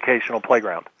amazing educational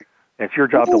playground, and it's your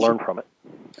job to learn from it.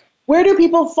 Where do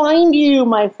people find you,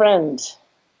 my friend?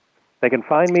 They can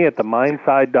find me at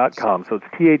themindside.com. So it's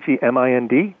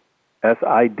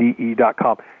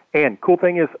TheMindside.com. And cool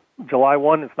thing is, July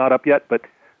 1, it's not up yet, but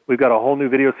we've got a whole new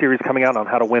video series coming out on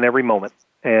how to win every moment.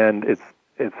 And it's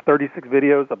 36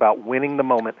 videos about winning the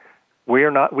moment. We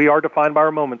are defined by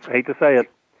our moments. I hate to say it.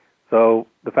 So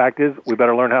the fact is, we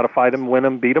better learn how to fight them, win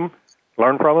them, beat them,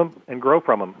 learn from them, and grow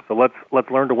from them. So let's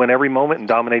learn to win every moment and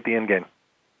dominate the end game.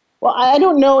 Well, I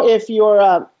don't know if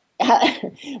you're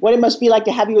what it must be like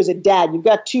to have you as a dad. You've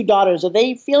got 2 daughters. Are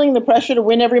they feeling the pressure to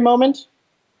win every moment?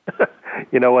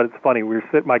 You know what? It's funny. We were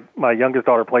sitting. My youngest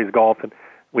daughter plays golf, and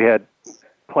we had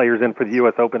players in for the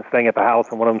U.S. Open staying at the house,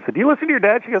 and one of them said, "Do you listen to your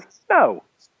dad?" She goes, "No,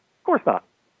 of course not."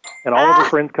 And all of her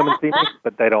friends come and see me,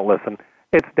 but they don't listen.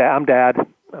 I'm dad.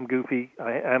 I'm goofy.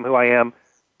 I am who I am.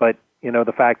 But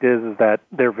the fact is that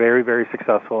they're very, very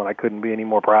successful, and I couldn't be any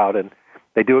more proud. And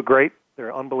they do it great.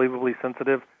 They're unbelievably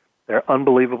sensitive. They're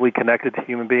unbelievably connected to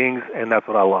human beings, and that's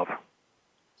what I love.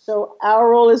 So our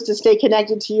role is to stay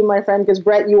connected to you, my friend, because,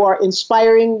 Bhrett, you are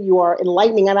inspiring, you are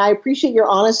enlightening, and I appreciate your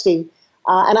honesty,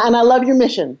 and I love your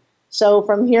mission. So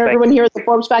from here, everyone here at the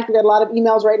Forbes Factor got a lot of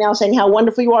emails right now saying how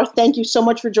wonderful you are. Thank you so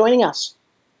much for joining us.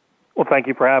 Well, thank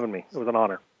you for having me. It was an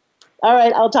honor. All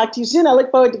right, I'll talk to you soon. I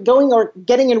look forward to going or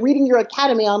getting and reading your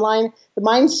academy online,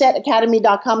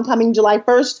 themindsetacademy.com, coming July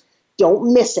 1st.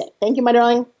 Don't miss it. Thank you, my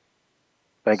darling.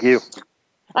 Thank you.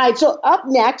 All right, so up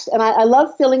next, and I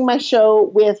love filling my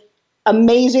show with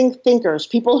amazing thinkers,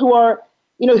 people who are,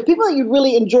 people that you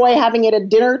really enjoy having at a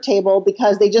dinner table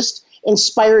because they just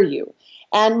inspire you.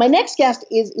 And my next guest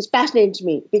is fascinating to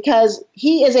me because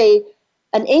he is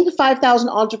an Inc. 5000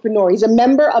 entrepreneur. He's a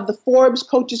member of the Forbes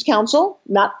Coaches Council,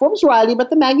 not Forbes Riley, but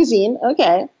the magazine.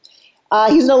 Okay.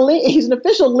 He's an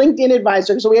official LinkedIn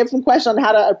advisor, so we have some questions on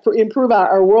how to improve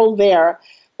our world there.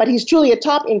 But he's truly a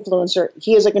top influencer.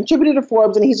 He is a contributor to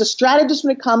Forbes, and he's a strategist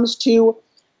when it comes to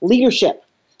leadership,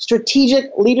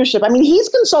 strategic leadership. I mean, he's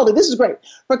consulted, this is great,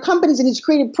 for companies, and he's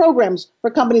created programs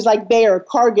for companies like Bayer,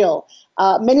 Cargill,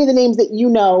 many of the names that you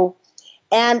know.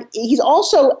 And he's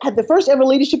also had the first ever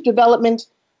leadership development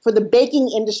for the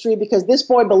baking industry because this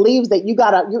boy believes that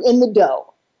you're in the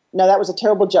dough. No, that was a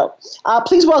terrible joke.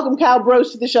 Please welcome Kyle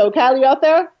Brost to the show. Kyle, you out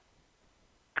there?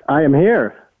 I am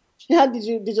here. Yeah, did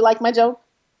you like my joke?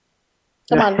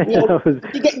 Come on. That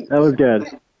was good.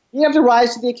 You have to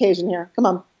rise to the occasion here. Come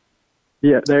on.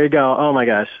 Yeah, there you go. Oh, my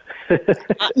gosh.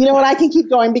 You know what? I can keep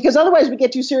going because otherwise we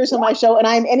get too serious on my show, and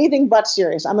I'm anything but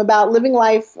serious. I'm about living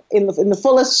life in the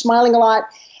fullest, smiling a lot.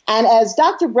 And as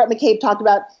Dr. Bhrett McCabe talked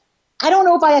about, I don't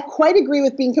know if I quite agree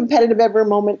with being competitive every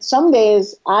moment. Some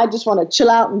days I just want to chill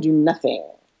out and do nothing.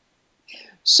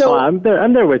 So I'm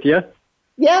there with you.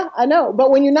 Yeah, I know. But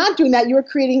when you're not doing that, you're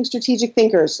creating strategic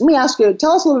thinkers. Let me ask you,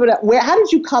 tell us a little bit about how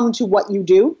did you come to what you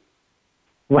do?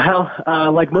 Well,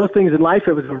 like most things in life,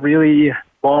 it was a really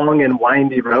long and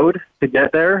windy road to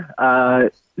get there.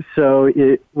 So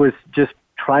it was just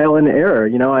trial and error.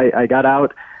 I got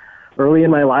out early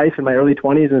in my life, in my early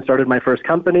 20s, and started my first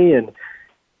company and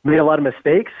made a lot of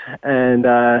mistakes and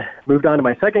moved on to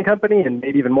my second company and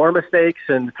made even more mistakes.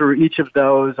 And through each of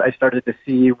those, I started to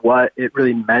see what it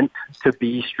really meant to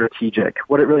be strategic,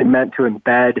 what it really meant to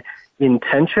embed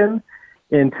intention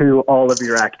into all of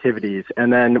your activities.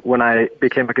 And then when I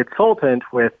became a consultant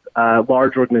with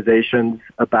large organizations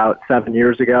about 7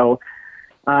 years ago,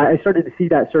 I started to see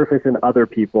that surface in other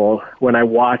people when I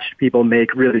watched people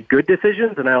make really good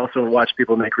decisions, and I also watched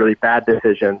people make really bad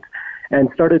decisions, and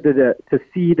started to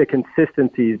see the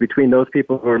consistencies between those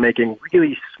people who are making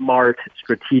really smart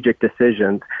strategic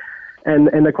decisions.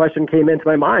 And the question came into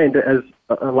my mind, as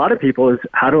a lot of people, is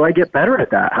how do I get better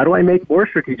at that? How do I make more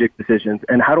strategic decisions?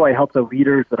 And how do I help the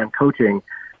leaders that I'm coaching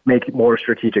make more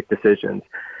strategic decisions?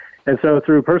 And so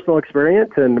through personal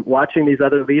experience and watching these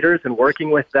other leaders and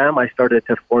working with them, I started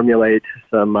to formulate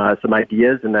some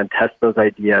ideas and then test those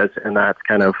ideas. And that's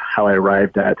kind of how I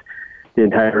arrived at the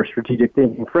entire strategic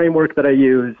thinking framework that I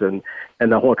use and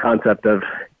the whole concept of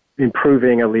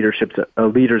improving a leader's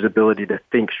ability to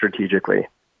think strategically.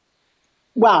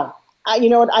 Wow. You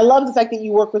know what? I love the fact that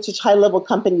you work with such high-level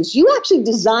companies. You actually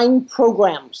design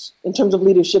programs in terms of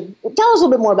leadership. Tell us a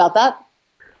little bit more about that.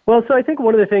 Well, so I think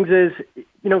one of the things is,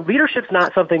 leadership's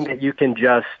not something that you can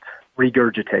just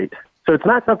regurgitate. So it's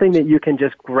not something that you can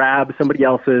just grab somebody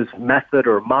else's method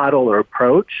or model or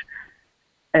approach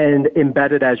and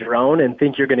embed it as your own and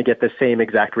think you're going to get the same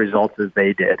exact results as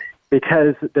they did.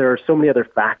 because there are so many other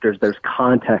factors. There's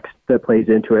context that plays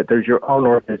into it. There's your own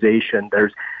organization.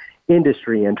 There's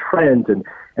industry and trends and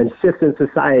shifts in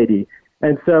society.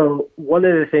 And so one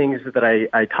of the things that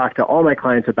I talk to all my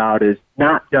clients about is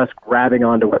not just grabbing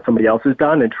onto what somebody else has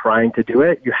done and trying to do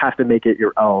it. You have to make it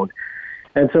your own.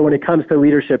 And so when it comes to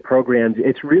leadership programs,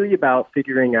 it's really about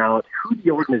figuring out who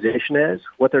the organization is,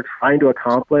 what they're trying to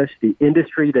accomplish, the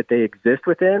industry that they exist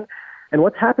within, and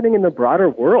what's happening in the broader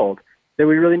world that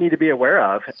we really need to be aware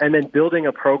of, and then building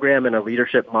a program and a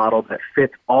leadership model that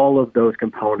fits all of those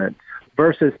components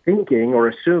versus thinking or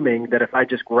assuming that if I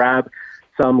just grab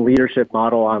some leadership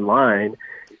model online,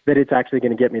 that it's actually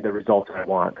going to get me the results I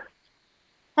want.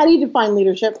 How do you define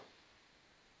leadership?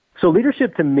 So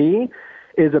leadership to me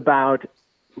is about,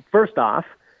 first off,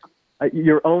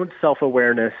 your own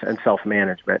self-awareness and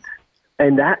self-management.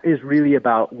 And that is really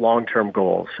about long-term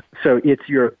goals. So it's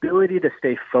your ability to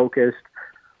stay focused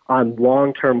on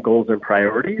long-term goals and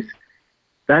priorities.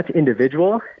 That's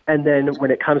individual. And then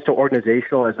when it comes to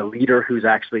organizational, as a leader who's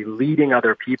actually leading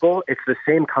other people, it's the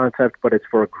same concept, but it's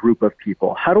for a group of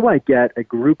people. How do I get a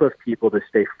group of people to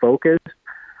stay focused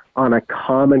on a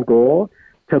common goal,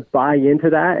 to buy into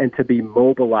that, and to be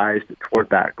mobilized toward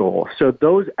that goal? So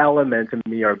those elements in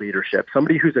me are leadership.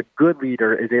 Somebody who's a good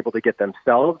leader is able to get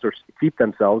themselves or keep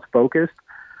themselves focused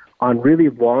on really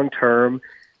long-term,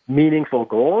 meaningful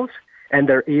goals, and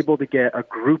they're able to get a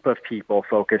group of people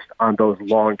focused on those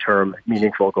long-term,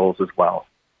 meaningful goals as well.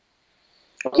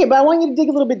 Okay, but I want you to dig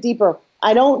a little bit deeper.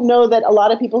 I don't know that a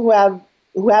lot of people who have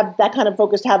that kind of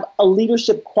focus have a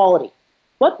leadership quality.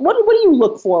 What do you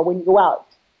look for when you go out?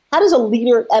 How does a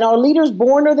leader, and are leaders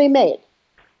born or are they made?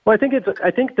 Well, I think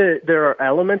that there are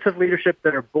elements of leadership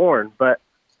that are born, but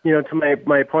to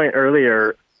my point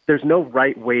earlier, there's no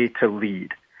right way to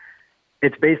lead.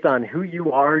 It's based on who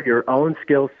you are, your own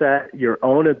skill set, your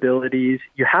own abilities.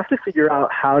 You have to figure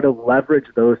out how to leverage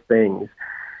those things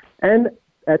and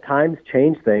at times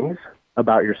change things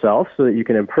about yourself so that you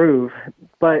can improve.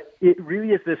 But it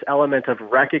really is this element of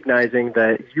recognizing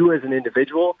that you as an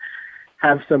individual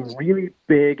have some really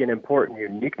big and important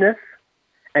uniqueness,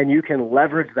 and you can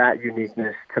leverage that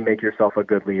uniqueness to make yourself a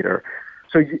good leader.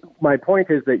 So my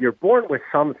point is that you're born with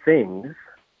some things,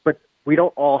 but we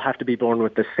don't all have to be born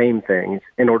with the same things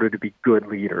in order to be good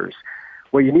leaders.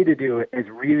 What you need to do is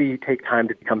really take time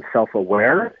to become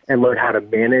self-aware and learn how to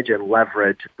manage and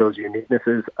leverage those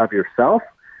uniquenesses of yourself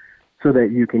so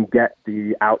that you can get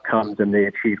the outcomes and the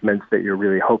achievements that you're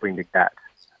really hoping to get.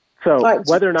 So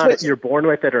whether or not you're born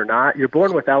with it or not, you're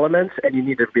born with elements, and you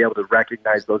need to be able to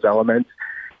recognize those elements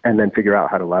and then figure out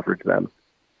how to leverage them.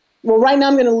 Well, right now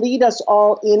I'm going to lead us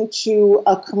all into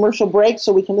a commercial break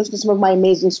so we can listen to some of my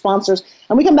amazing sponsors.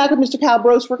 And we come back with Mr. Kyle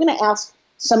Brost. We're going to ask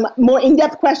some more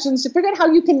in-depth questions to figure out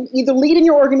how you can either lead in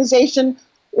your organization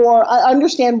or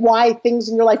understand why things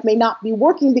in your life may not be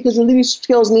working because your leadership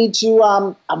skills need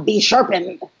to be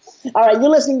sharpened. All right, you're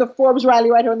listening to Forbes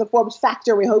Riley right here on the Forbes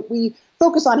Factor. We hope we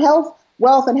focus on health,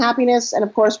 wealth, and happiness. And,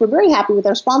 of course, we're very happy with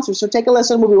our sponsors. So take a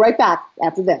listen. We'll be right back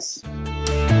after this.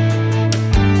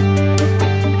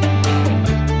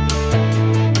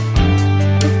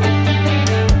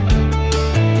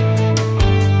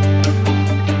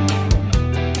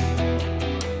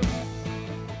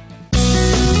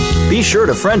 Be sure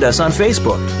to friend us on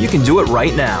Facebook. You can do it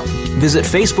right now. Visit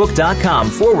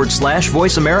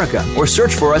facebook.com/Voice America or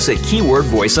search for us at keyword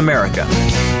Voice America.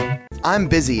 I'm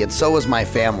busy and so is my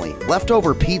family.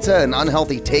 Leftover pizza and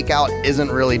unhealthy takeout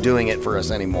isn't really doing it for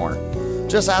us anymore.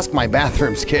 Just ask my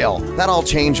bathroom scale. That all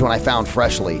changed when I found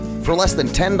Freshly. For less than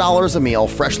 $10 a meal,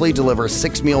 Freshly delivers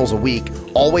 6 meals a week,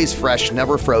 always fresh,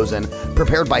 never frozen,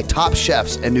 prepared by top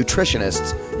chefs and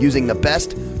nutritionists using the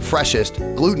best, freshest,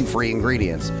 gluten-free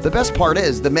ingredients. The best part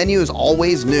is the menu is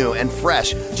always new and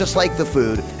fresh, just like the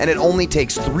food, and it only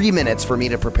takes 3 minutes for me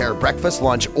to prepare breakfast,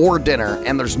 lunch, or dinner,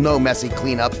 and there's no messy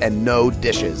cleanup and no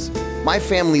dishes. My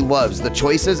family loves the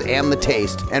choices and the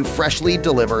taste, and Freshly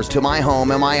delivers to my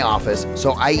home and my office,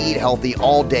 so I eat healthy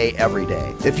all day, every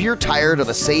day. If you're tired of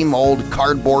the same old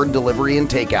cardboard delivery and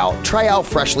takeout, try out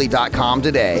Freshly.com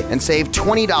today and save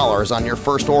 $20 on your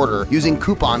first order using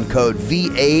coupon code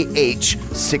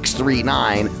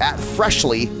VAH639 at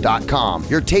Freshly.com.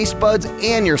 Your taste buds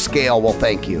and your scale will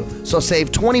thank you. So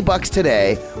save $20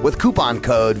 today with coupon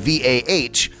code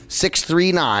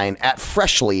VAH639 at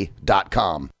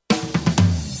Freshly.com.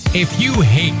 If you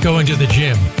hate going to the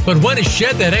gym, but want to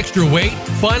shed that extra weight,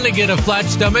 finally get a flat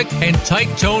stomach, and tight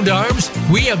toned arms,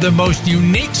 we have the most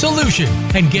unique solution.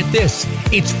 And get this,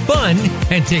 it's fun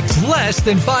and takes less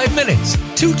than 5 minutes,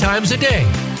 2 times a day.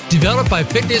 Developed by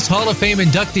Fitness Hall of Fame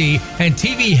inductee and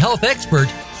TV health expert,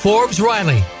 Forbes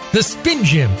Riley. The Spin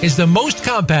Gym is the most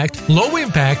compact,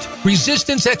 low-impact,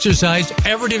 resistance exercise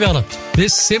ever developed.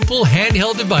 This simple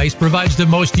handheld device provides the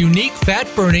most unique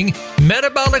fat-burning,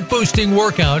 metabolic-boosting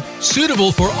workout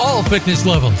suitable for all fitness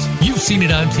levels. You've seen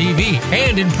it on TV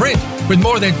and in print with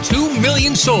more than 2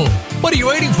 million sold. What are you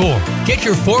waiting for? Get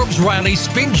your Forbes Riley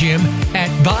Spin Gym at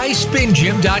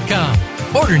buyspingym.com.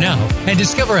 Order now and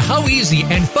discover how easy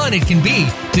and fun it can be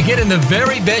to get in the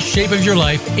very best shape of your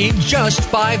life in just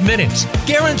 5 minutes.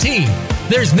 Guaranteed.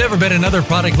 There's never been another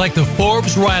product like the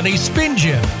Forbes Riley Spin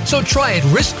Gym. So try it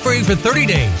risk-free for 30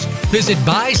 days. Visit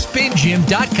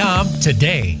buyspingym.com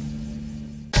today.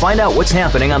 Find out what's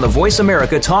happening on the Voice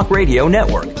America Talk Radio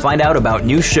Network. Find out about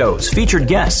new shows, featured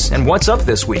guests, and what's up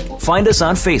this week. Find us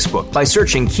on Facebook by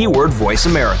searching keyword Voice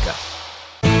America.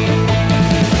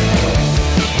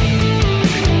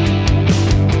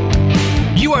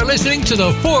 You are listening to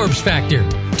the Forbes Factor.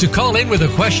 To call in with a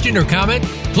question or comment,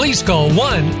 please call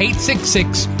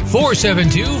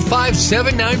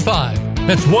 1-866-472-5795.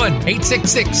 That's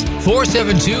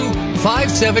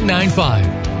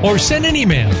 1-866-472-5795. Or send an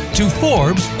email to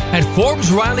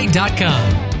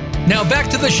Forbes@ForbesRiley.com. Now back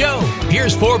to the show.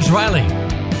 Here's Forbes Riley.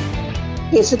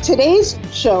 Okay, so today's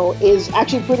show is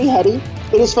actually pretty heady.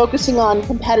 It is focusing on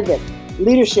competitive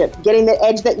leadership, getting the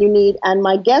edge that you need. And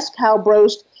my guest, Kyle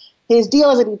Brost, his deal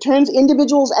is that he turns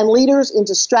individuals and leaders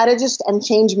into strategists and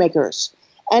changemakers.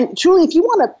 And truly, if you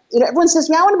want to, everyone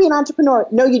says, I want to be an entrepreneur.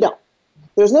 No, you don't.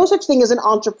 There's no such thing as an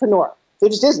entrepreneur. There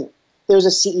just isn't. There's a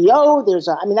CEO.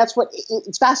 That's what,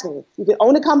 it's fascinating. You can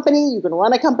own a company, you can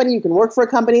run a company, you can work for a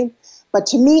company. But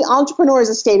to me, entrepreneur is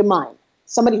a state of mind.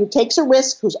 Somebody who takes a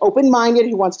risk, who's open-minded,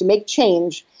 who wants to make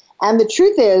change. And the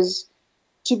truth is,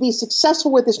 to be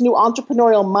successful with this new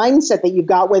entrepreneurial mindset that you've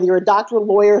got, whether you're a doctor,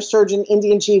 lawyer, surgeon,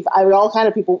 Indian chief, all kind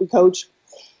of people we coach,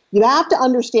 you have to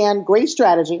understand great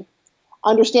strategy,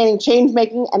 understanding change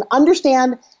making, and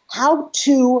understand how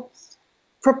to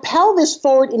propel this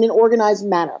forward in an organized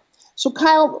manner. So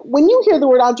Kyle, when you hear the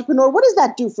word entrepreneur, what does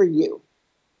that do for you?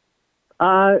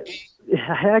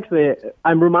 Actually,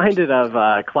 I'm reminded of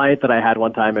a client that I had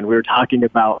one time, and we were talking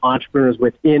about entrepreneurs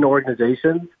within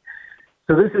organizations.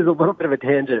 So this is a little bit of a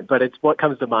tangent, but it's what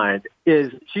comes to mind.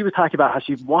 Is she was talking about how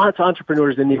she wants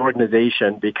entrepreneurs in the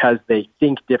organization because they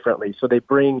think differently. So they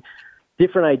bring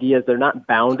different ideas. They're not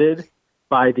bounded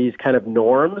by these kind of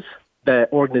norms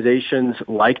that organizations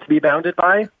like to be bounded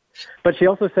by. But she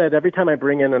also said, every time I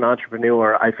bring in an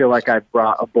entrepreneur, I feel like I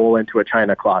brought a bull into a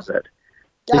china closet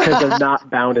because they're not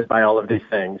bounded by all of these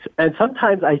things. And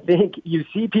sometimes I think you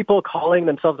see people calling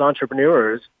themselves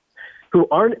entrepreneurs who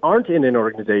aren't in an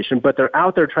organization, but they're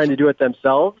out there trying to do it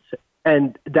themselves.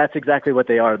 And that's exactly what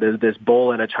they are. There's this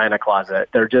bull in a china closet.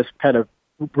 They're just kind of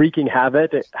wreaking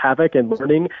havoc and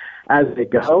learning as they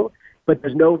go, but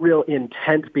there's no real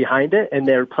intent behind it. And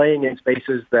they're playing in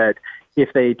spaces that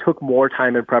if they took more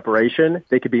time in preparation,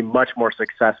 they could be much more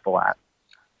successful at.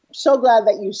 So glad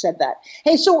that you said that.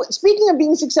 Hey, so speaking of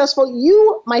being successful,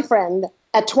 you, my friend,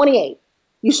 at 28,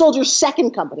 you sold your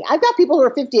second company. I've got people who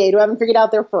are 58 who haven't figured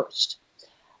out their first.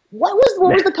 What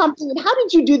was the company, and how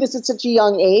did you do this at such a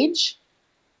young age?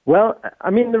 Well, I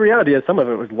mean, the reality is some of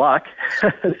it was luck.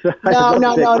 There's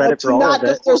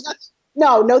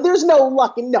no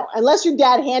luck. No, unless your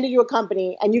dad handed you a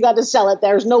company and you got to sell it,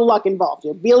 there's no luck involved.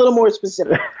 You'll be a little more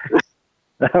specific.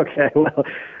 Okay, well,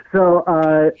 so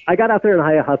I got out there and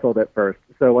I hustled at first.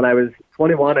 So when I was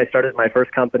 21, I started my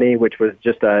first company, which was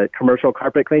just a commercial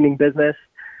carpet cleaning business.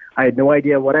 I had no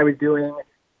idea what I was doing.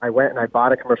 I went and I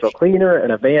bought a commercial cleaner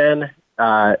and a van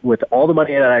with all the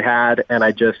money that I had, and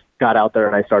I just got out there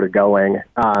and I started going.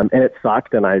 And it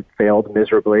sucked, and I failed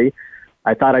miserably.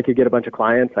 I thought I could get a bunch of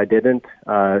clients. I didn't.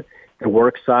 The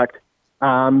work sucked.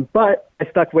 But I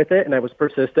stuck with it, and I was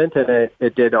persistent, and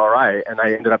it did all right. And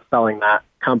I ended up selling that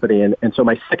company. And so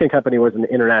my second company was an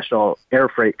international air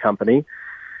freight company,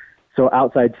 so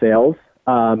outside sales.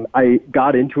 I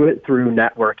got into it through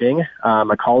networking.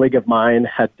 A colleague of mine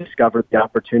had discovered the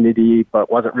opportunity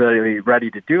but wasn't really ready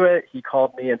to do it. He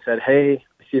called me and said, hey,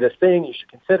 I see this thing. You should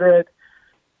consider it.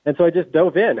 And so I just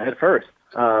dove in at first.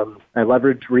 I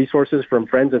leveraged resources from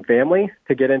friends and family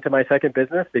to get into my second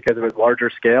business because it was larger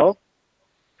scale.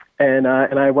 And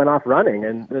I went off running,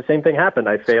 and the same thing happened.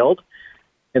 I failed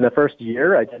in the first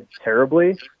year. I did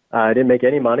terribly. I didn't make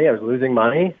any money. I was losing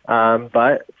money.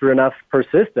 But through enough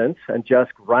persistence and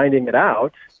just grinding it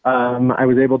out, I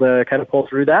was able to kind of pull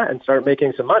through that and start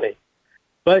making some money.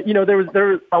 But, there was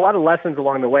a lot of lessons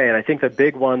along the way. And I think the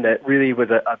big one that really was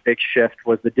a big shift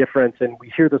was the difference. And we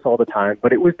hear this all the time,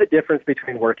 but it was the difference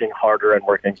between working harder and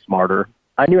working smarter.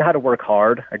 I knew how to work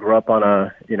hard. I grew up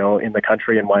on in the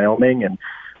country in Wyoming, and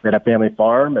we had a family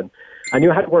farm, and I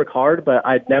knew I had to work hard, but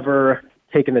I'd never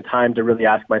taken the time to really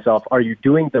ask myself, are you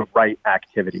doing the right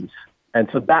activities? And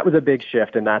so that was a big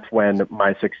shift, and that's when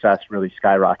my success really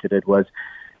skyrocketed, was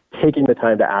taking the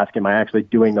time to ask, am I actually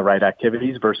doing the right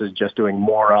activities versus just doing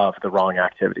more of the wrong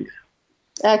activities?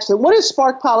 Excellent. What is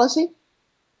Spark Policy?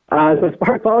 So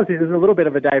Spark Policy is a little bit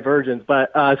of a divergence, but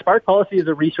Spark Policy is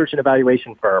a research and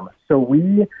evaluation firm. So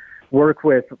we work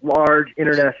with large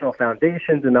international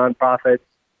foundations and nonprofits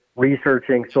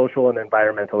researching social and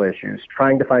environmental issues,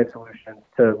 trying to find solutions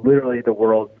to literally the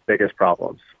world's biggest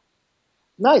problems.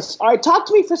 Nice. All right, talk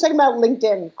to me for a second about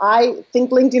LinkedIn. I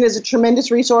think LinkedIn is a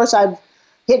tremendous resource. I've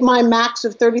hit my max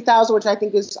of 30,000, which I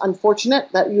think is unfortunate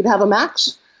that you'd have a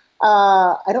max.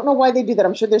 I don't know why they do that.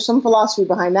 I'm sure there's some philosophy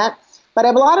behind that. But I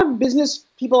have a lot of business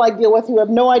people I deal with who have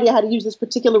no idea how to use this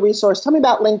particular resource. Tell me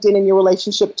about LinkedIn and your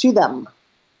relationship to them.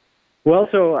 Well,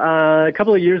 so a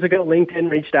couple of years ago,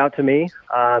 LinkedIn reached out to me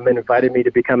and invited me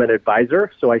to become an advisor.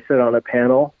 So I sit on a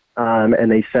panel and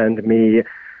they send me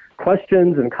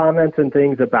questions and comments and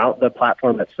things about the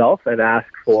platform itself and ask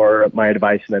for my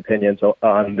advice and opinions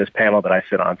on this panel that I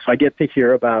sit on. So I get to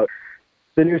hear about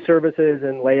the new services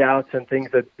and layouts and things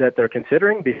that they're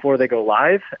considering before they go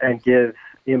live, and give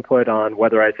input on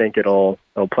whether I think it'll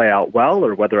play out well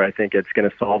or whether I think it's going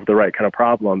to solve the right kind of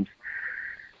problems.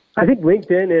 I think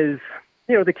LinkedIn is,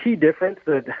 the key difference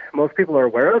that most people are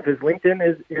aware of is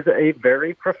LinkedIn is a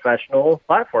very professional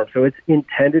platform. So it's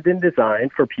intended and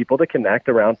designed for people to connect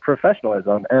around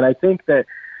professionalism. And I think that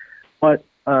what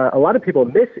a lot of people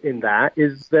miss in that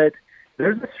is that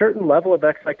there's a certain level of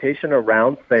expectation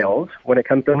around sales when it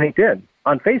comes to LinkedIn.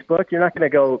 On Facebook, you're not going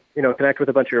to go, connect with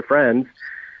a bunch of your friends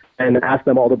and ask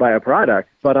them all to buy a product.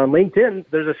 But on LinkedIn,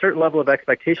 there's a certain level of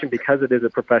expectation because it is a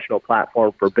professional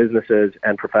platform for businesses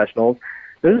and professionals.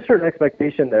 There's a certain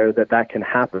expectation there that can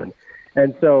happen.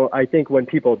 And so I think when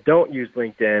people don't use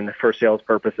LinkedIn for sales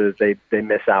purposes, they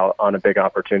miss out on a big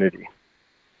opportunity.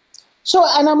 So,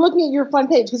 and I'm looking at your front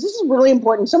page because this is really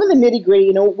important. Some of the nitty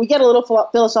gritty, we get a little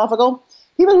philosophical.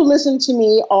 People who listen to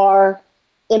me are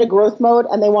in a growth mode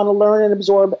and they want to learn and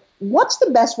absorb. What's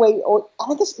the best way, or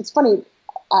I guess it's funny,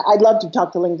 I'd love to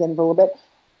talk to LinkedIn for a little bit.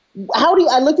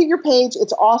 I looked at your page.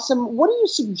 It's awesome. What do you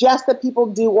suggest that people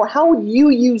do, or how would you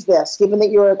use this, given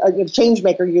that you're a change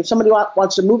maker, you're somebody who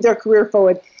wants to move their career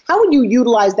forward? How would you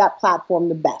utilize that platform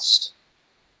the best?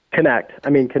 Connect.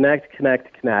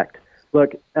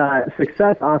 Look,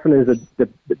 success often is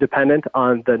dependent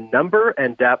on the number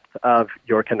and depth of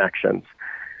your connections.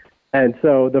 And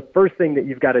so the first thing that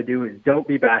you've got to do is don't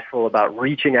be bashful about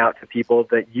reaching out to people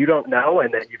that you don't know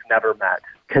and that you've never met.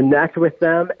 Connect with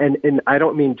them, and I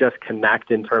don't mean just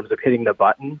connect in terms of hitting the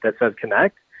button that says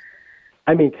connect.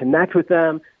 I mean connect with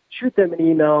them, shoot them an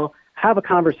email, have a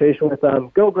conversation with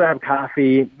them, go grab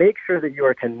coffee, make sure that you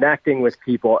are connecting with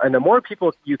people. And the more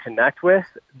people you connect with,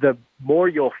 the more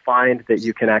you'll find that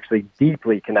you can actually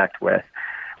deeply connect with,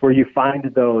 where you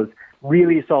find those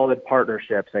really solid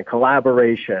partnerships and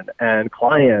collaboration and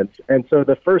clients. And so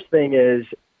the first thing is,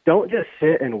 don't just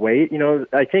sit and wait.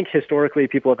 I think historically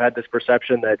people have had this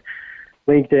perception that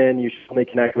LinkedIn, you should only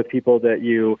connect with people that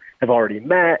you have already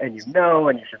met and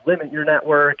and you should limit your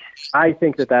network. I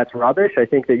think that that's rubbish. I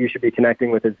think that you should be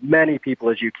connecting with as many people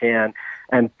as you can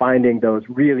and finding those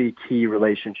really key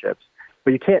relationships.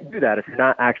 But you can't do that if you're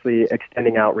not actually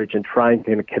extending outreach and trying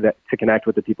to connect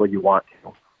with the people you want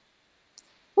to.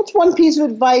 What's one piece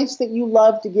of advice that you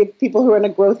love to give people who are in a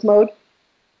growth mode?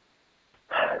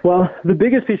 Well, the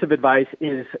biggest piece of advice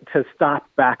is to stop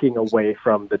backing away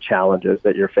from the challenges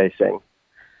that you're facing.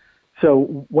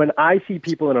 So when I see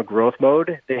people in a growth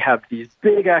mode, they have these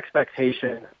big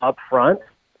expectations up front.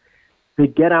 They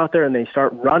get out there and they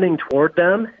start running toward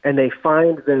them, and they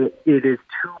find that it is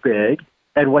too big.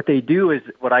 And what they do is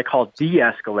what I call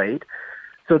de-escalate.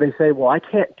 So they say, well, I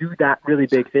can't do that really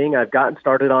big thing. I've gotten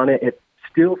started on it. It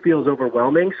still feels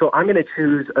overwhelming, so I'm going to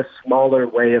choose a smaller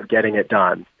way of getting it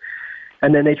done.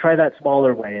 And then they try that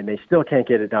smaller way, and they still can't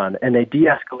get it done. And they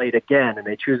de-escalate again, and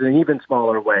they choose an even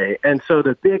smaller way. And so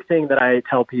the big thing that I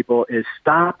tell people is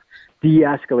stop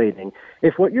de-escalating.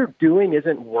 If what you're doing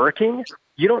isn't working,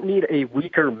 you don't need a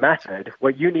weaker method.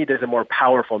 What you need is a more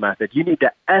powerful method. You need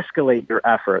to escalate your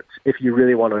efforts if you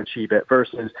really want to achieve it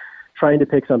versus trying to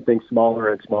pick something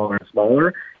smaller and smaller and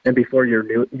smaller. And before you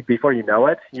know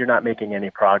it, you're not making any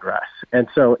progress. And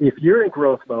so if you're in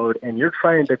growth mode and you're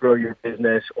trying to grow your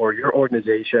business or your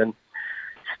organization,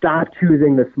 stop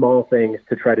choosing the small things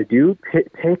to try to do.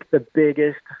 Pick the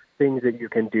biggest things that you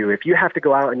can do. If you have to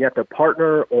go out and you have to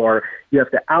partner or you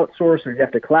have to outsource or you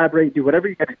have to collaborate, do whatever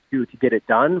you have to do to get it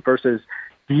done versus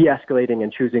de-escalating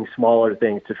and choosing smaller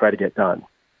things to try to get done.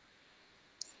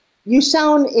 You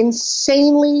sound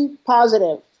insanely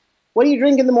positive. What do you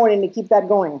drink in the morning to keep that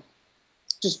going?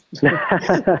 Just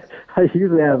I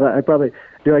usually have. I probably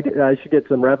do. I should get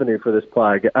some revenue for this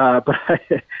plug. But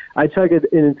I chug an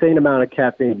insane amount of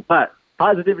caffeine. But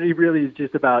positivity really is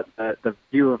just about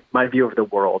my view of the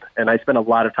world, and I spend a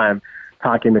lot of time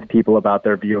talking with people about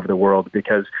their view of the world,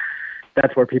 because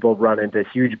that's where people run into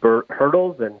huge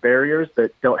hurdles and barriers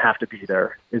that don't have to be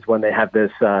there, is when they have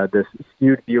this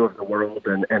skewed view of the world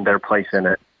and their place in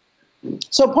it.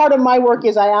 So part of my work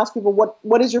is I ask people,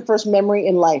 what is your first memory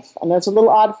in life? I know it's a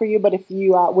little odd for you, but if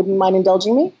you wouldn't mind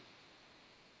indulging me.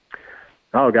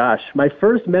 Oh, gosh. My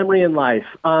first memory in life.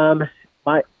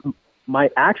 My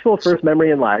actual first memory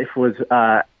in life was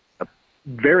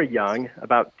very young,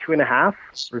 about 2.5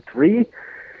 or 3.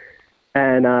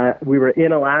 And we were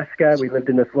in Alaska. We lived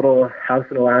in this little house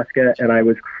in Alaska, and I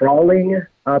was crawling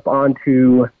up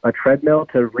onto a treadmill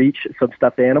to reach some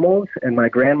stuffed animals. And my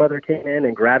grandmother came in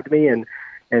and grabbed me and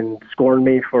scorned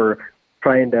me for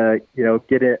trying to,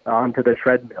 get it onto the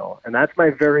treadmill. And that's my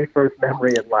very first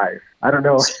memory in life. I don't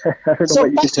know. I don't know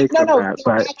what you can take from that.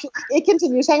 But actually, it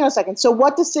continues. Hang on a second. So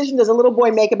what decision does a little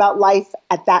boy make about life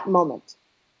at that moment?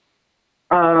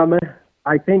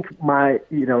 I think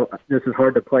this is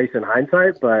hard to place in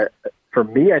hindsight, but for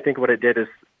me, I think what it did is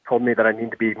told me that I need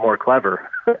to be more clever.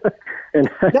 Hang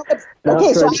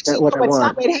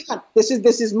on.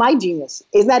 This is my genius.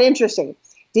 Isn't that interesting?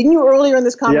 Didn't you earlier in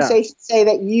this conversation say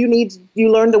that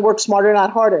you learn to work smarter,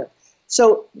 not harder?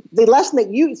 So the lesson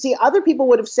that other people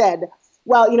would have said,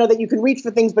 well, that you can reach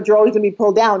for things, but you're always going to be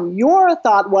pulled down. Your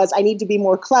thought was, I need to be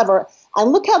more clever.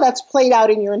 And look how that's played out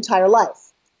in your entire life.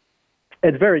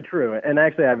 It's very true. And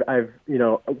actually, I've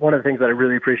one of the things that I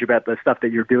really appreciate about the stuff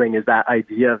that you're doing is that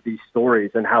idea of these stories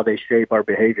and how they shape our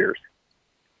behaviors.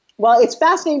 Well, it's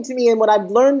fascinating to me, and what I've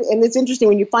learned, and it's interesting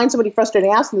when you find somebody frustrated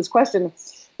asking this question,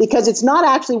 because it's not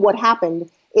actually what happened,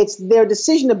 it's their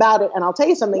decision about it. And I'll tell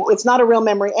you something, it's not a real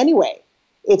memory anyway.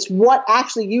 It's what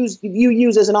actually you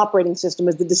use as an operating system,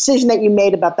 is the decision that you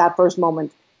made about that first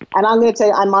moment. And I'm going to tell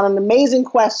you, I'm on an amazing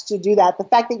quest to do that. The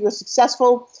fact that you're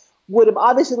successful would have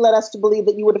obviously led us to believe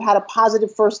that you would have had a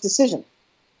positive first decision.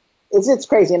 It's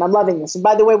crazy, and I'm loving this. And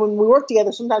by the way, when we work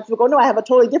together, sometimes people go, no, I have a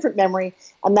totally different memory,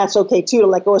 and that's okay, too, to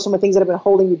let go of some of the things that have been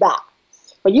holding you back.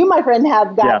 But you, my friend,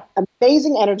 have got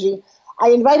amazing energy. I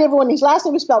invite everyone, his last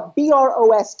name is spelled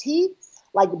B-R-O-S-T,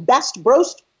 like best,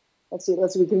 Brost. Let's see,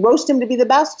 we can roast him to be the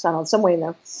best. I don't know, some way in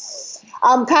there.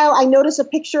 Kyle, I noticed a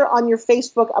picture on your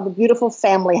Facebook of a beautiful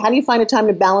family. How do you find a time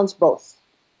to balance both?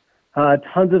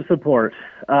 Tons of support.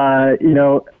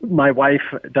 My wife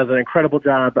does an incredible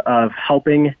job of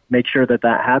helping make sure that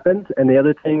happens. And the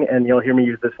other thing, and you'll hear me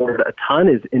use this word a ton,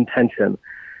 is intention.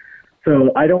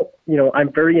 So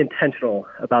I'm very intentional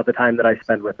about the time that I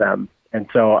spend with them. And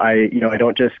so I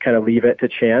don't just kind of leave it to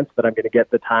chance that I'm going to get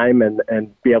the time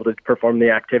and be able to perform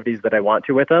the activities that I want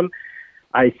to with them.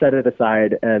 I set it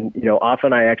aside, and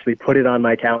often I actually put it on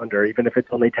my calendar. Even if it's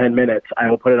only 10 minutes, I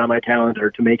will put it on my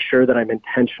calendar to make sure that I'm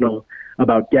intentional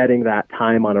about getting that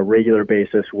time on a regular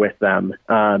basis with them.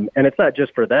 And it's not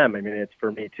just for them. I mean, it's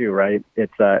for me too, right?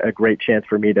 It's a great chance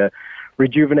for me to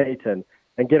rejuvenate and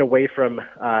get away from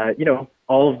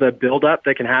all of the buildup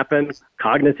that can happen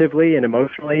cognitively and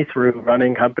emotionally through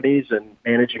running companies and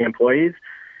managing employees.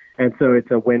 And so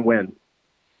it's a win-win.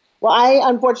 Well, I,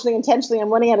 unfortunately, intentionally, I'm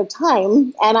running out of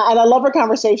time, and I love our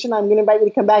conversation. I'm going to invite you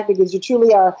to come back because you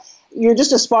truly are, you're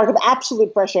just a spark of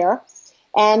absolute fresh air,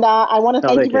 and I want to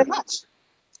thank you very much.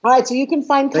 All right, so you can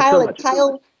find Kyle at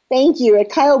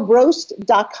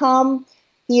KyleBrost.com.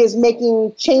 He is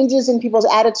making changes in people's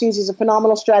attitudes. He's a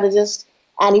phenomenal strategist,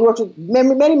 and he works with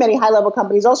many, many high-level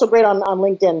companies, also great on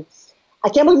LinkedIn. I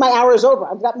can't believe my hour is over.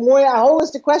 I've got a whole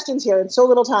list of questions here in so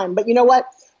little time, but you know what?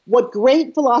 What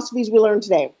great philosophies we learned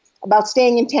today about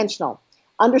staying intentional,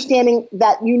 understanding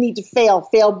that you need to fail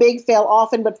big, fail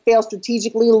often, but fail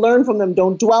strategically, learn from them,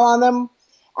 don't dwell on them.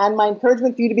 And my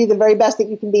encouragement for you to be the very best that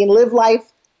you can be and live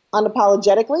life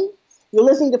unapologetically. You're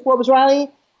listening to Forbes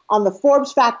Riley on the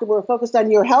Forbes Factor. We're focused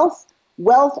on your health,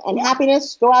 wealth, and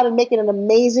happiness. Go out and make it an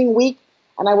amazing week.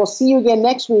 And I will see you again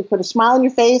next week. Put a smile on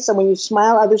your face, and when you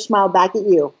smile, others smile back at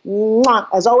you. Mwah.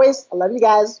 As always, I love you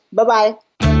guys. Bye-bye.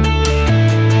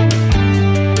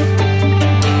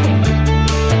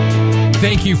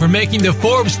 Thank you for making the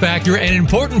Forbes Factor an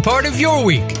important part of your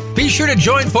week. Be sure to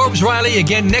join Forbes Riley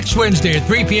again next Wednesday at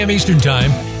 3 p.m. Eastern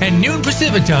Time and noon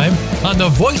Pacific Time on the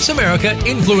Voice America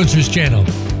Influencers channel.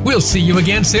 We'll see you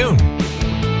again soon.